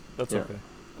that's Yeah. okay.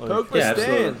 Pogba's Yeah,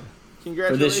 absolutely. staying.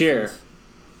 Congratulations. For this year.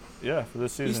 Yeah, for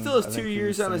this season. He still I has think 2 he's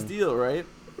years on his staying. deal, right?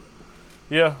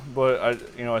 Yeah, but I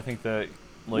think that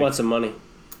Want some money.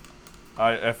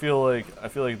 I feel like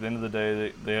at the end of the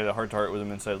day they had a heart to heart with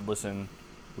him and said, listen,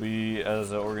 we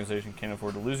as an organization can't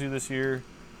afford to lose you this year.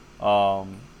 We're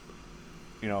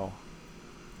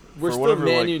for still whatever,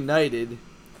 Man United.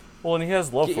 Well, and he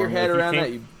has love Get for your him. head Like, around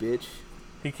that, you bitch.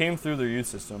 he came through their youth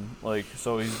system, like,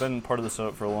 so he's been part of the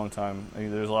setup for a long time. I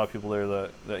mean, there's a lot of people there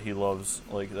that he loves,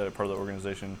 like, that are part of the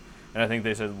organization. And I think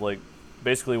they said, like,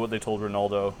 basically what they told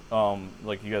Ronaldo,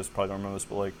 like, you guys probably don't remember this,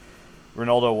 but, like,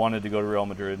 Ronaldo wanted to go to Real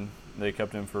Madrid. They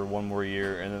kept him for one more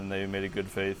year, and then they made a good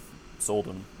faith, sold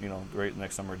him, right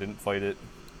next summer. Didn't fight it,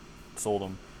 sold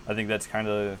him. I think that's kind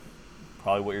of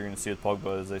probably what you're going to see with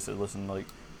Pogba, is they said, listen, like,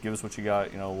 give us what you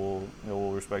got,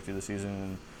 we'll respect you this season,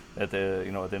 and at the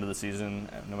end of the season,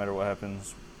 no matter what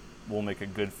happens, we'll make a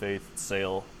good faith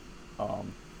sale.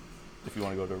 If you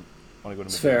want to go to Madrid.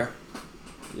 It's fair.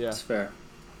 Yeah. It's fair.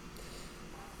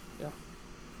 Yeah.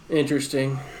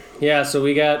 Interesting. Yeah, so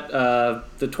we got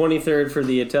the 23rd for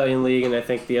the Italian League, and I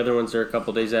think the other ones are a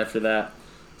couple days after that.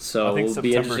 So I think it'll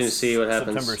be interesting to see what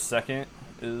happens. September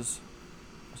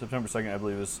 2nd, I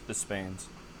believe, is Spain's.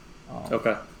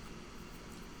 Okay.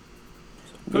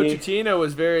 Pochettino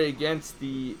was very against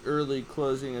the early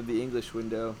closing of the English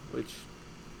window, which,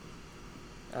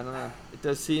 I don't know. It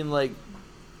does seem like,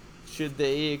 should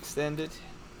they extend it?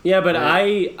 Yeah, but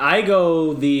Right. I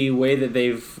go the way that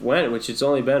they've went, which it's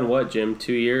only been, what, Jim,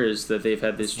 2 years that they've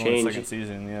had this It's only the change. second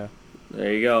season, yeah.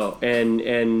 There you go.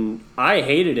 And I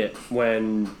hated it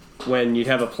when you'd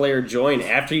have a player join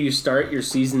after you start your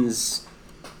season,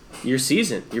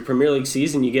 your Premier League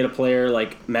season, you get a player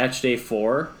like match day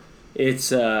 4.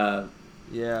 It's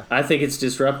Yeah. I think it's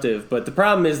disruptive, but the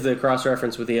problem is the cross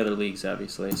reference with the other leagues,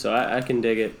 obviously. So I can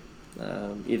dig it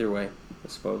either way, I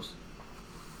suppose.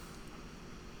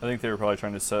 I think they were probably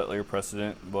trying to set like a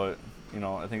precedent, but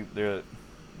I think the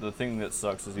thing that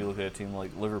sucks is you look at a team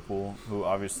like Liverpool, who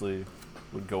obviously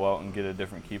would go out and get a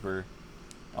different keeper.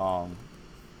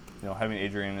 Having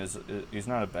Adrian he's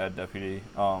not a bad deputy,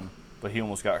 but he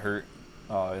almost got hurt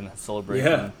in the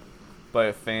celebration by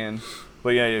a fan. But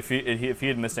yeah, if he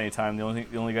had missed any time, the only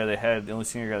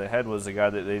senior guy they had was the guy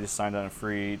that they just signed on a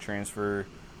free transfer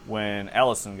when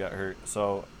Alisson got hurt.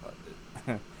 So,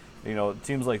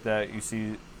 teams like that, you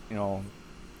see,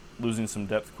 losing some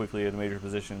depth quickly at a major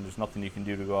position. There's nothing you can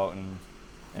do to go out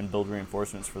and build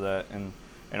reinforcements for that.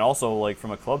 And also, like,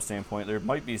 from a club standpoint, there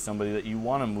might be somebody that you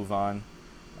want to move on,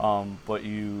 but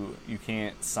you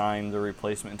can't sign the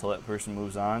replacement until that person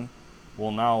moves on.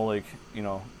 Well, now, like,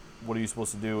 what are you supposed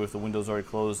to do if the window's already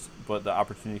closed, but the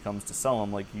opportunity comes to sell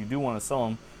them? Like, you do want to sell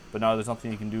them, but now there's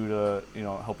nothing you can do to,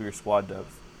 help your squad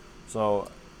depth. So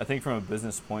I think from a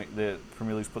business point, that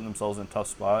Premier League's putting themselves in a tough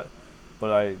spot,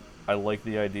 but I like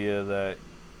the idea that,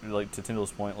 like, to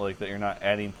Tyndall's point, like, that you're not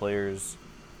adding players,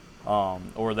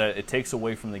 or that it takes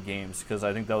away from the games, because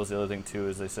I think that was the other thing too,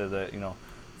 is they said that,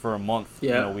 for a month,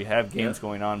 we have games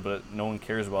going on, but no one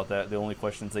cares about that. The only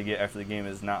questions they get after the game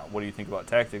is not, what do you think about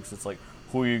tactics? It's like,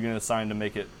 who are you going to sign to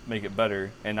make it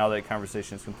better? And now that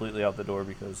conversation is completely out the door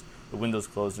because the window's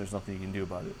closed and there's nothing you can do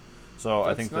about it. So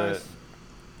I think nice.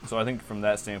 I think from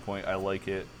that standpoint, I like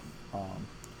it. But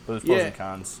there's pros and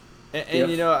cons.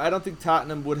 And I don't think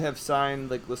Tottenham would have signed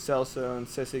like Lo Celso and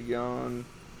Sessegnon,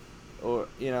 or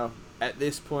at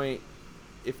this point,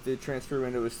 if the transfer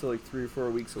window was still like 3 or 4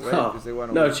 weeks away, because they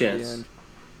want to wait chance. to the end.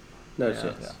 No Yeah.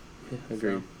 chance. Yeah,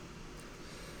 agreed.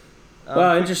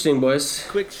 So, interesting, boys.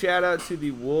 Quick shout out to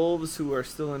the Wolves, who are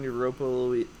still in Europa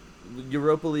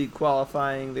League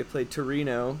qualifying. They play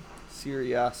Torino,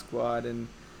 Serie A squad, and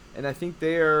I think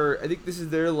this is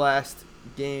their last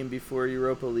game before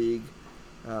Europa League.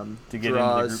 To get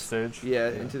draws, into the group stage? Yeah,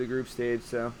 into the group stage,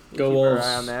 so Go keep Wolves. our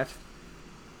eye on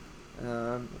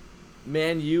that.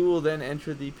 Man U will then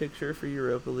enter the picture for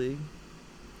Europa League.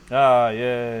 Ah,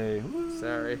 yay. Woo.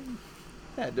 Sorry.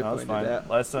 Had to No, it's point it fine. out.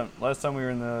 Last time we were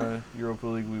in the Europa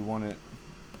League, we won it.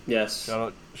 Yes.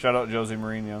 Shout out Jose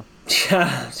Mourinho.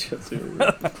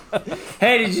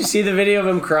 Hey, did you see the video of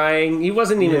him crying? He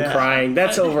wasn't even Yeah. crying.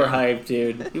 That's overhyped,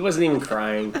 dude. He wasn't even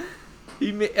crying. I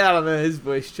don't know. His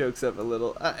voice chokes up a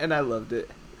little, and I loved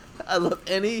it. I love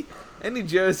any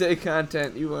Jose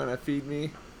content you want to feed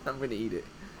me. I'm gonna eat it.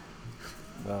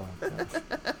 Oh,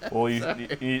 gosh. Well,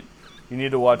 you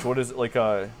need to watch, what is it, like,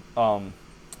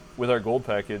 with our gold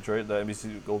package, right? The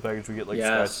NBC gold package, we get like Sky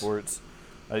Yes. Sports.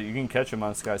 You can catch him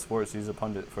on Sky Sports. He's a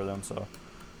pundit for them, so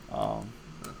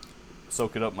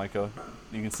soak it up, Micah.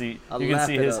 You can see I'll you can lap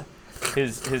see it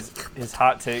his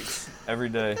hot takes every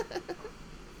day.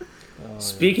 Oh,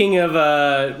 Speaking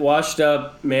of washed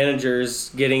up managers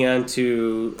getting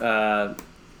onto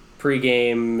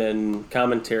pregame and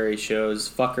commentary shows,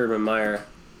 fuck Urban Meyer.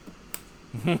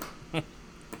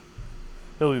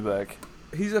 he'll be back.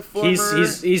 He's a former.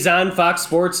 He's on Fox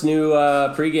Sports' new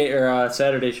pregame or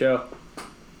Saturday show.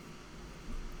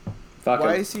 Fuck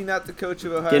Why him. is he not the coach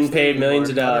of Ohio Getting State paid anymore? millions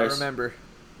of I don't dollars. remember.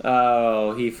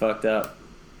 Oh, he fucked up.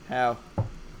 How?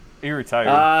 He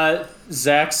retired.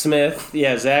 Zach Smith.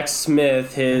 Yeah, Zach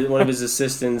Smith. One of his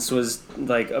assistants was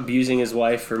like abusing his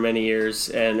wife for many years,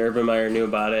 and Urban Meyer knew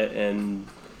about it and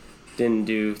didn't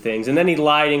do things. And then he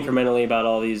lied incrementally about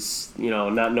all these,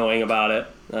 not knowing about it,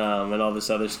 and all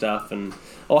this other stuff. And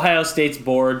Ohio State's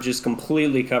board just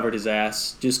completely covered his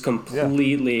ass. Just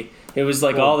completely. It was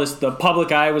like all this. The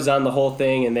public eye was on the whole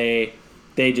thing, and they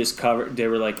just covered. They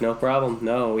were like, no problem.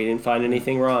 No, we didn't find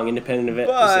anything wrong. Independent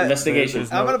investigation.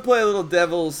 I'm going to play a little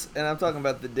devil's, and I'm talking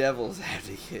about the devil's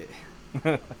advocate.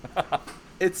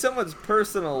 It's someone's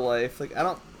personal life. Like, I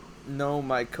don't know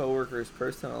my coworker's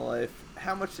personal life.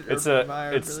 How much did Urban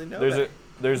Meyer really know that?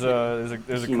 There's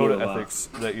a code of ethics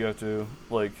that you have to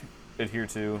adhere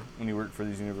to when you work for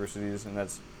these universities, and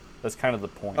that's kind of the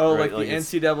point. Oh, right? like the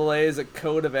NCAA is a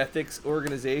code of ethics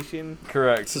organization?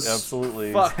 Correct.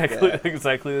 Absolutely. Fuck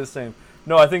exactly the same.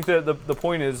 No, I think that the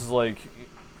point is, like,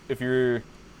 if you're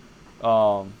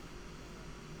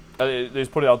they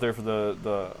just put it out there for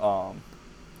the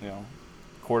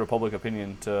court of public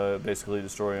opinion to basically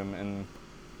destroy him,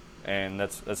 and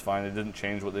that's fine. It didn't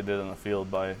change what they did on the field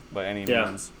by any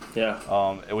means. Yeah.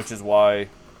 Which is why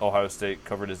Ohio State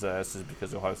covered his ass, is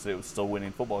because Ohio State was still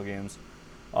winning football games.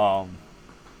 I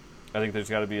think there's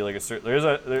got to be like a certain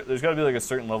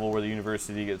level where the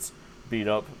university gets beat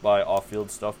up by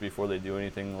off-field stuff before they do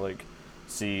anything, like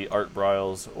see Art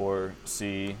Briles or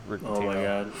see Rick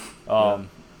Pitino. Oh my God.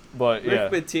 But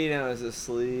Rick Pitino is a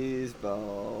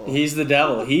sleazeball. He's the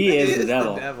devil. He is the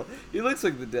devil. He looks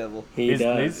like the devil. He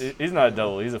does. He's not a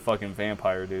devil. He's a fucking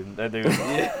vampire, dude. That dude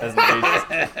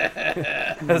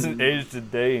hasn't aged a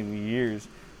day in years.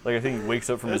 Like, I think he wakes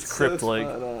up from his crypt like.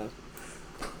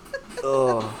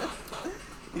 Oh.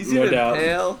 He's even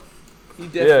pale. He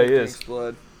definitely drinks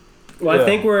blood. Well, I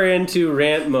think we're into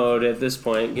rant mode at this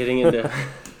point, getting into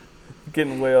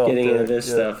way off. Getting into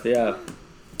this stuff. Yeah.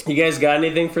 You guys got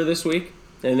anything for this week?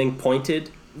 Anything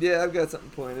pointed? Yeah, I've got something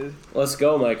pointed. Let's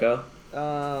go, Micah.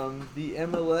 The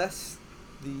MLS,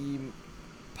 the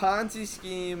Ponzi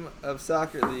scheme of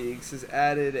soccer leagues, has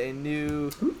added a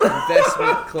new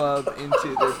investment club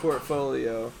into their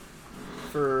portfolio.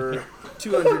 For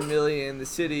 $200 million, the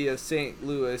city of St.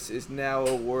 Louis is now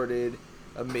awarded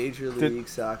a major league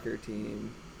soccer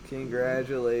team.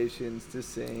 Congratulations to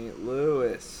St.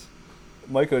 Louis.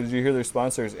 Michael, did you hear their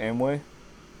sponsor is Amway?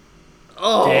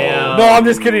 Oh damn! No, I'm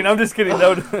just kidding. That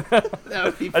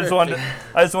would be perfect.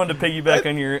 I just wanted to piggyback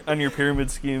on your pyramid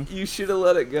scheme. You should have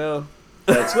let it go.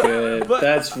 That's good.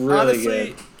 That's really honestly,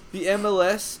 good. The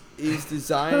MLS is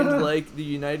designed like the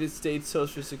United States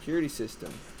Social Security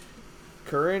system.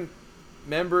 Current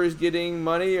members getting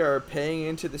money are paying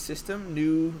into the system.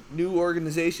 New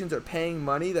organizations are paying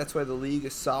money. That's why the league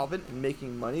is solvent and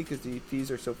making money, because the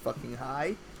fees are so fucking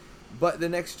high. But the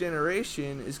next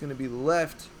generation is going to be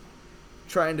left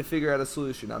trying to figure out a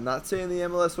solution. I'm not saying the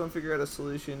MLS won't figure out a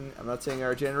solution. I'm not saying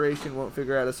our generation won't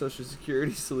figure out a Social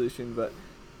Security solution, but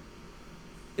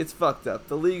it's fucked up.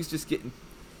 The league's just getting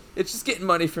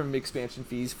money from expansion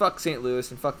fees. Fuck St. Louis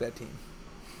and fuck that team.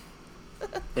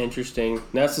 Interesting.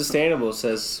 Not sustainable,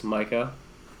 says Micah.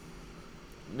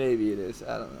 Maybe it is.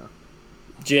 I don't know.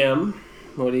 Jim,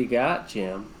 what do you got,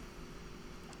 Jim?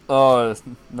 Oh,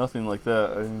 nothing like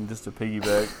that. I mean, just a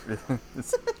piggyback.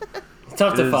 It's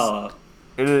tough to follow.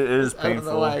 It is painful. I don't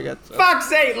know why I got so. Fuck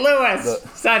St. Louis!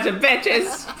 Such a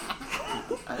bitches!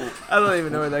 I don't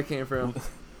even know where that came from.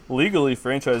 Legally,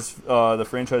 the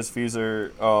franchise fees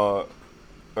are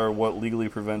what legally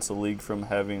prevents the league from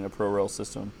having a pro rel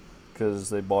system, because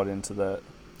they bought into that.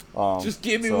 Just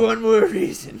give me one more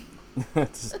reason.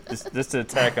 just to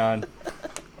attack on.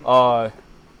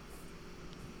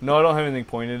 No, I don't have anything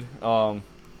pointed. I don't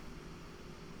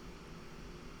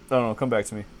know. Come back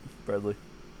to me, Bradley.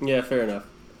 Yeah, fair enough.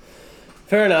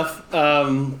 I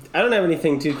don't have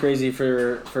anything too crazy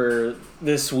for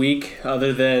this week,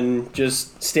 other than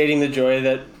just stating the joy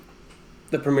that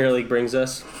the Premier League brings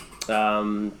us.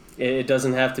 It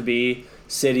doesn't have to be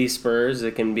City Spurs.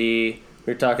 It can be,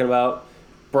 we're talking about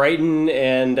Brighton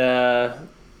and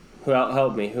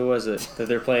help me. Who was it that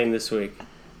they're playing this week?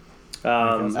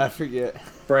 I forget.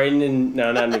 Brighton and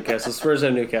not Newcastle. Spurs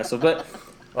and Newcastle, but.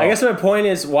 I guess my point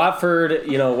is Watford,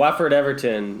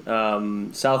 Everton,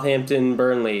 Southampton,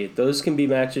 Burnley. Those can be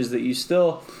matches that you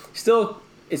still,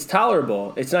 it's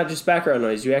tolerable. It's not just background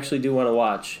noise. You actually do want to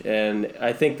watch. And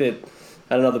I think that,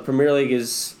 the Premier League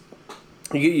is,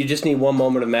 you just need one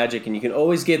moment of magic, and you can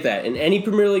always get that. In any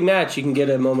Premier League match, you can get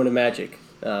a moment of magic.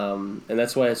 And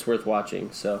that's why it's worth watching.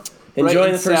 So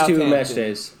enjoying the first two match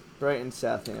days. Brighton,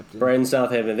 Southampton. Brighton,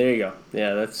 Southampton. There you go.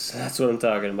 Yeah, that's what I'm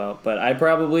talking about. But I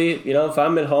probably, if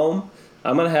I'm at home,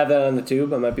 I'm gonna have that on the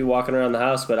tube. I might be walking around the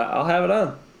house, but I'll have it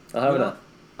on. I'll have it on.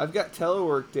 I've got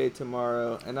telework day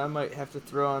tomorrow, and I might have to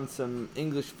throw on some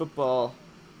English football,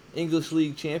 English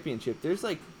League Championship. There's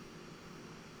like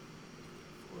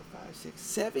 4, 5, 6,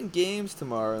 7 games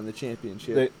tomorrow in the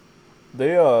championship.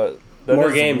 That More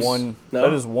is games. One, No?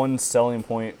 That is one selling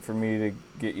point for me to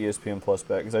get ESPN Plus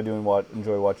back because I do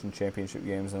enjoy watching championship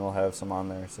games, and they'll have some on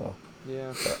there. So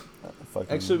Yeah. fucking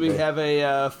Actually, we great. have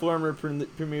a former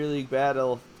Premier League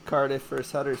battle, Cardiff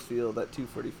versus Huddersfield at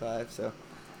 2:45. So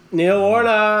Neil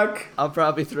Warnock. I'll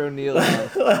probably throw Neil on.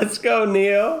 Let's go,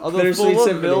 Neil. Although Bittersweet Fulham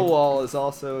Symphony. Millwall is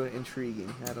also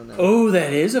intriguing. I don't know. Oh,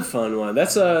 that is a fun one.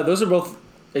 That's those are both.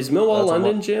 Is Millwall That's a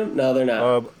London, Jim? No, they're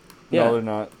not. Yeah. No, they're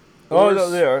not. Or Oh, no,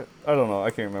 they are. I don't know.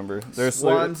 I can't remember. There's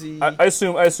Swansea. I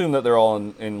assume that they're all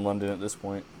in London at this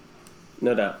point.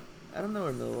 No doubt. I don't know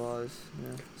where Millwall is.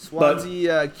 Yeah.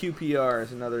 Swansea QPR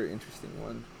is another interesting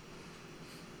one.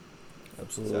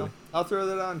 Absolutely. So I'll throw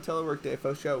that on telework day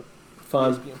for show.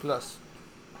 Fun. ESPN Plus.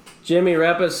 Jimmy,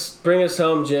 bring us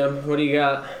home, Jim. What do you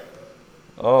got?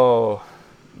 Oh,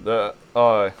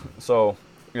 so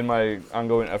in my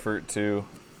ongoing effort to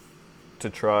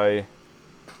try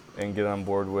and get on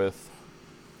board with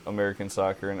American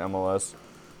soccer and MLS,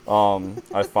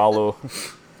 I follow.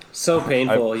 So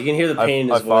painful. You can hear the pain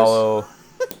in I his voice.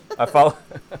 I follow.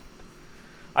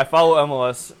 I follow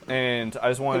MLS, and I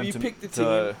just wanted Have you to. picked the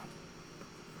to- team?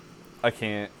 I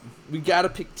can't. We gotta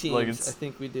pick teams. Like, it's- I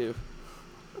think we do.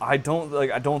 I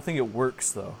don't think it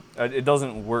works though. It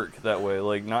doesn't work that way.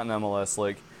 Like not in MLS.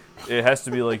 Like it has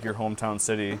to be like your hometown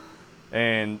city.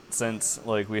 And since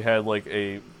like we had like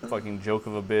a fucking joke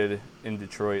of a bid in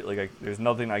Detroit, like there's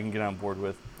nothing I can get on board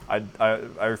with. I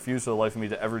refuse for the life of me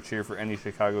to ever cheer for any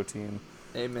Chicago team.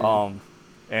 Amen.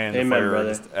 And Amen, the Fire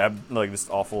brother. are just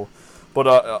awful. But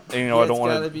I don't It's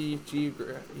want gotta to. be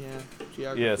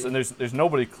geography. Yes, and there's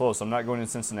nobody close. I'm not going to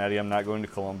Cincinnati. I'm not going to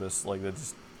Columbus. Like that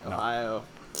just no. Ohio.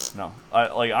 No,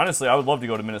 honestly, I would love to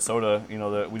go to Minnesota.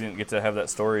 That we didn't get to have that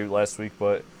story last week,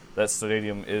 but that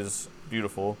stadium is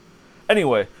beautiful.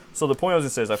 Anyway, so the point I was gonna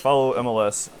say is I follow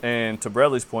MLS, and to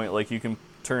Bradley's point, like you can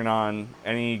turn on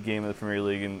any game of the Premier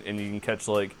League and you can catch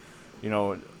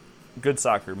good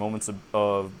soccer, moments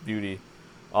of beauty.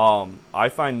 I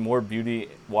find more beauty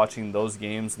watching those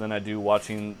games than I do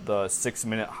watching the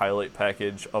 6-minute highlight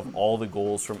package of all the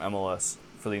goals from MLS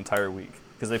for the entire week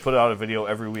because they put out a video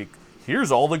every week.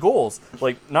 Here's all the goals.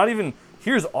 Like, not even,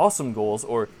 here's awesome goals,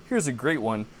 or here's a great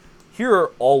one. Here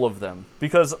are all of them.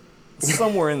 Because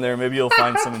somewhere in there, maybe you'll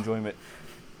find some enjoyment.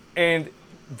 And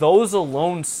those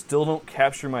alone still don't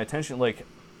capture my attention. Like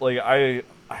I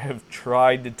have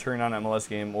tried to turn on an MLS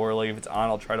game, or, like, if it's on,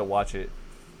 I'll try to watch it.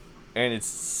 And it's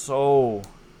so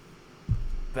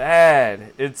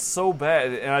bad. It's so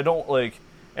bad. And I don't,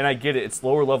 and I get it. It's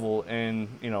lower level, and,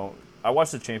 I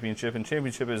watch the championship, and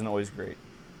championship isn't always great.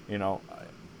 I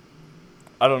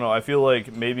don't know. I feel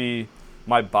like maybe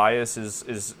my bias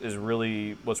is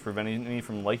really what's preventing me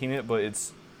from liking it, but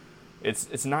it's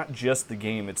not just the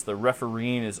game. It's the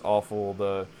refereeing is awful.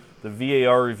 The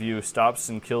VAR review stops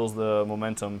and kills the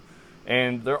momentum,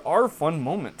 and there are fun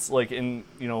moments. We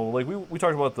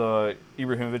talked about the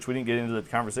Ibrahimovic. We didn't get into the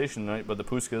conversation tonight, but the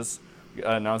Puskas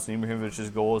announcing Ibrahimovic's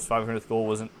goal, his 500th goal,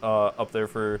 wasn't up there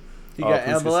for. He got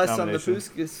Puskas MLS on the nomination.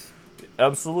 Puskas.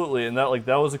 Absolutely, and that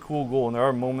was a cool goal, and there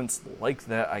are moments like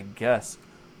that, I guess.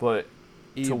 But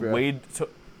to Ibra. wade to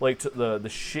the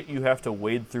shit you have to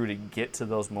wade through to get to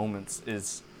those moments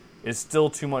is still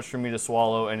too much for me to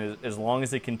swallow. And as long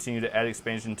as they continue to add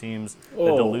expansion teams,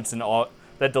 that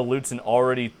dilutes an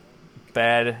already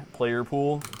bad player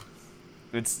pool.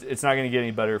 It's not going to get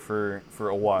any better for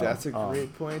a while. That's a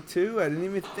great point too. I didn't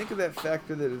even think of that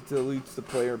factor that it dilutes the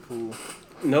player pool.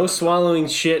 No swallowing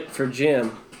shit for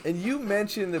Jim. And you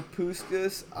mentioned the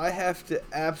Puskas. I have to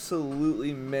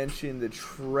absolutely mention the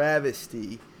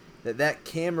travesty that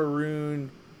Cameroon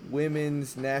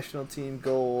women's national team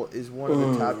goal is one of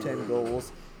the top 10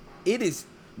 goals. It is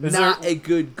not a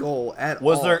good goal at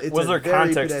all. It's a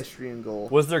very pedestrian goal.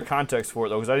 Was there context for it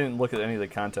though? Because I didn't look at any of the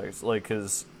context.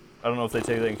 Because I don't know if they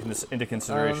take that into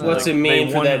consideration. What's it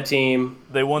mean for that team?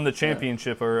 They won the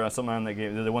championship or something on that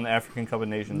game. They won the African Cup of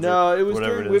Nations. No, it was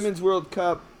whatever during it is. Women's World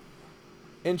Cup.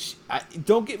 And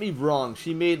don't get me wrong,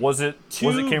 she made Was it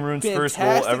Cameroon's first goal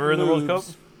fantastic ever in the World Cup?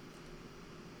 moves.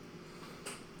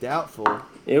 Doubtful.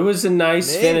 It was a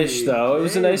nice Maybe, finish, though. It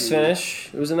was a nice maybe. finish.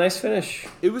 It was a nice finish.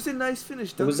 It was a nice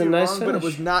finish. Don't was get a me nice wrong, but it finish.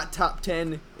 was not top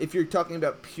 10 if you're talking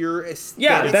about pure aesthetics.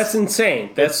 Yeah, that's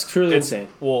insane. That's truly insane.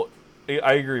 Well,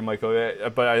 I agree, Michael.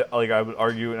 But I would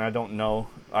argue, and I don't know.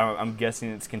 I'm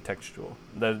guessing it's contextual.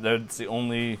 That's the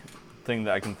only thing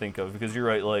that I can think of, because you're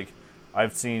right. Like,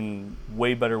 I've seen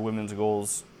way better women's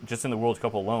goals just in the World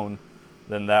Cup alone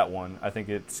than that one. I think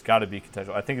it's got to be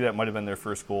contextual. I think that might have been their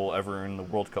first goal ever in the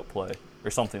World Cup play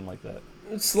or something like that.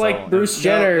 It's like Bruce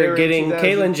Jenner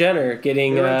Caitlyn Jenner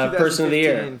getting Person of the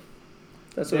Year.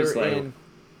 That's what it's like.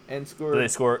 And scored. Did they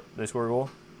score? They score a goal?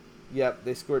 Yep,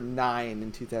 they scored 9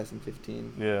 in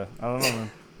 2015. Yeah, I don't know,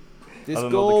 man. This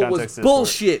goal was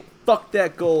bullshit. Fuck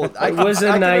that goal. It was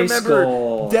a nice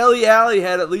goal. Dele Alli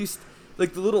had at least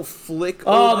like the little flick.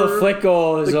 Oh, the flick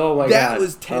goal is God. That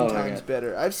was 10 times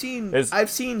better. I've seen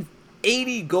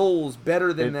 80 goals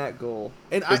better than that goal.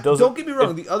 And don't get me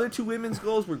wrong, the other 2 women's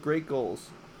goals were great goals.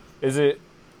 Is it?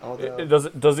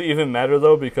 Does it even matter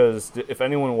though? Because if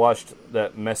anyone watched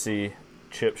that Messi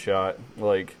chip shot,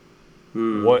 like,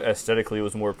 what aesthetically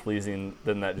was more pleasing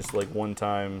than that just like one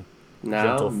time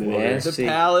gentle floater? The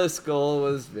Palace goal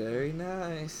was very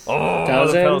nice. Oh,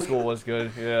 the Palace goal was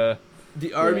good. Yeah.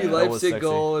 The RB Leipzig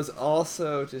goal was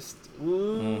also just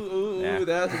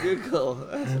that's a good goal.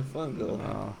 That's a fun goal.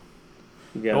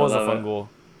 That was a fun goal.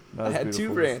 I had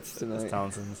 2 rants tonight.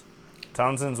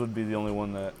 Townsend's would be the only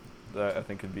one that I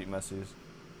think could beat Messi's.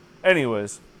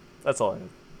 Anyways, that's all I had.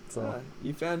 So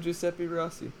you found Giuseppe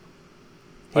Rossi.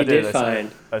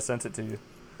 I sent it to you.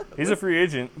 He's a free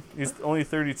agent. He's only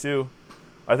 32.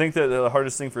 I think that the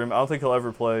hardest thing for him, I don't think he'll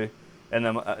ever play in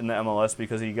the MLS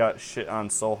because he got shit on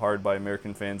so hard by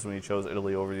American fans when he chose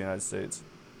Italy over the United States.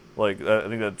 Like, I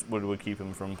think that's what would keep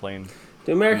him from playing.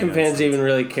 Do American fans even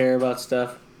really care about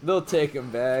stuff? They'll take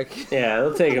him back. Yeah,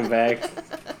 they'll take him back.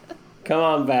 Come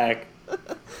on back.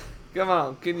 Come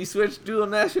on, can you switch dual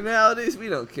nationalities? We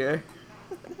don't care.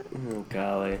 Oh,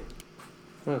 golly.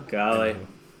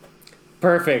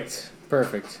 Perfect.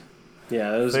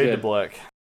 Yeah, that was Fade good. to black.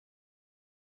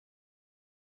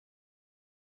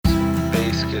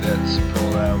 Space cadets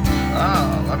pull out.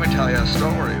 Ah, let me tell you a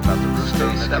story about the rooster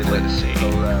and the devil at sea.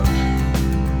 Pull out.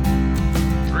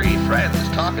 3 friends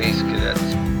talk Space cadets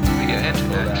via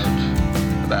internet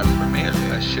about Premier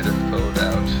League. I should have pulled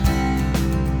out.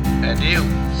 And you,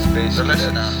 Space the cadets,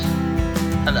 listener,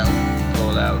 hello,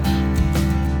 pull out.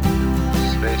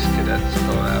 Space cadets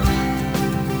pull out.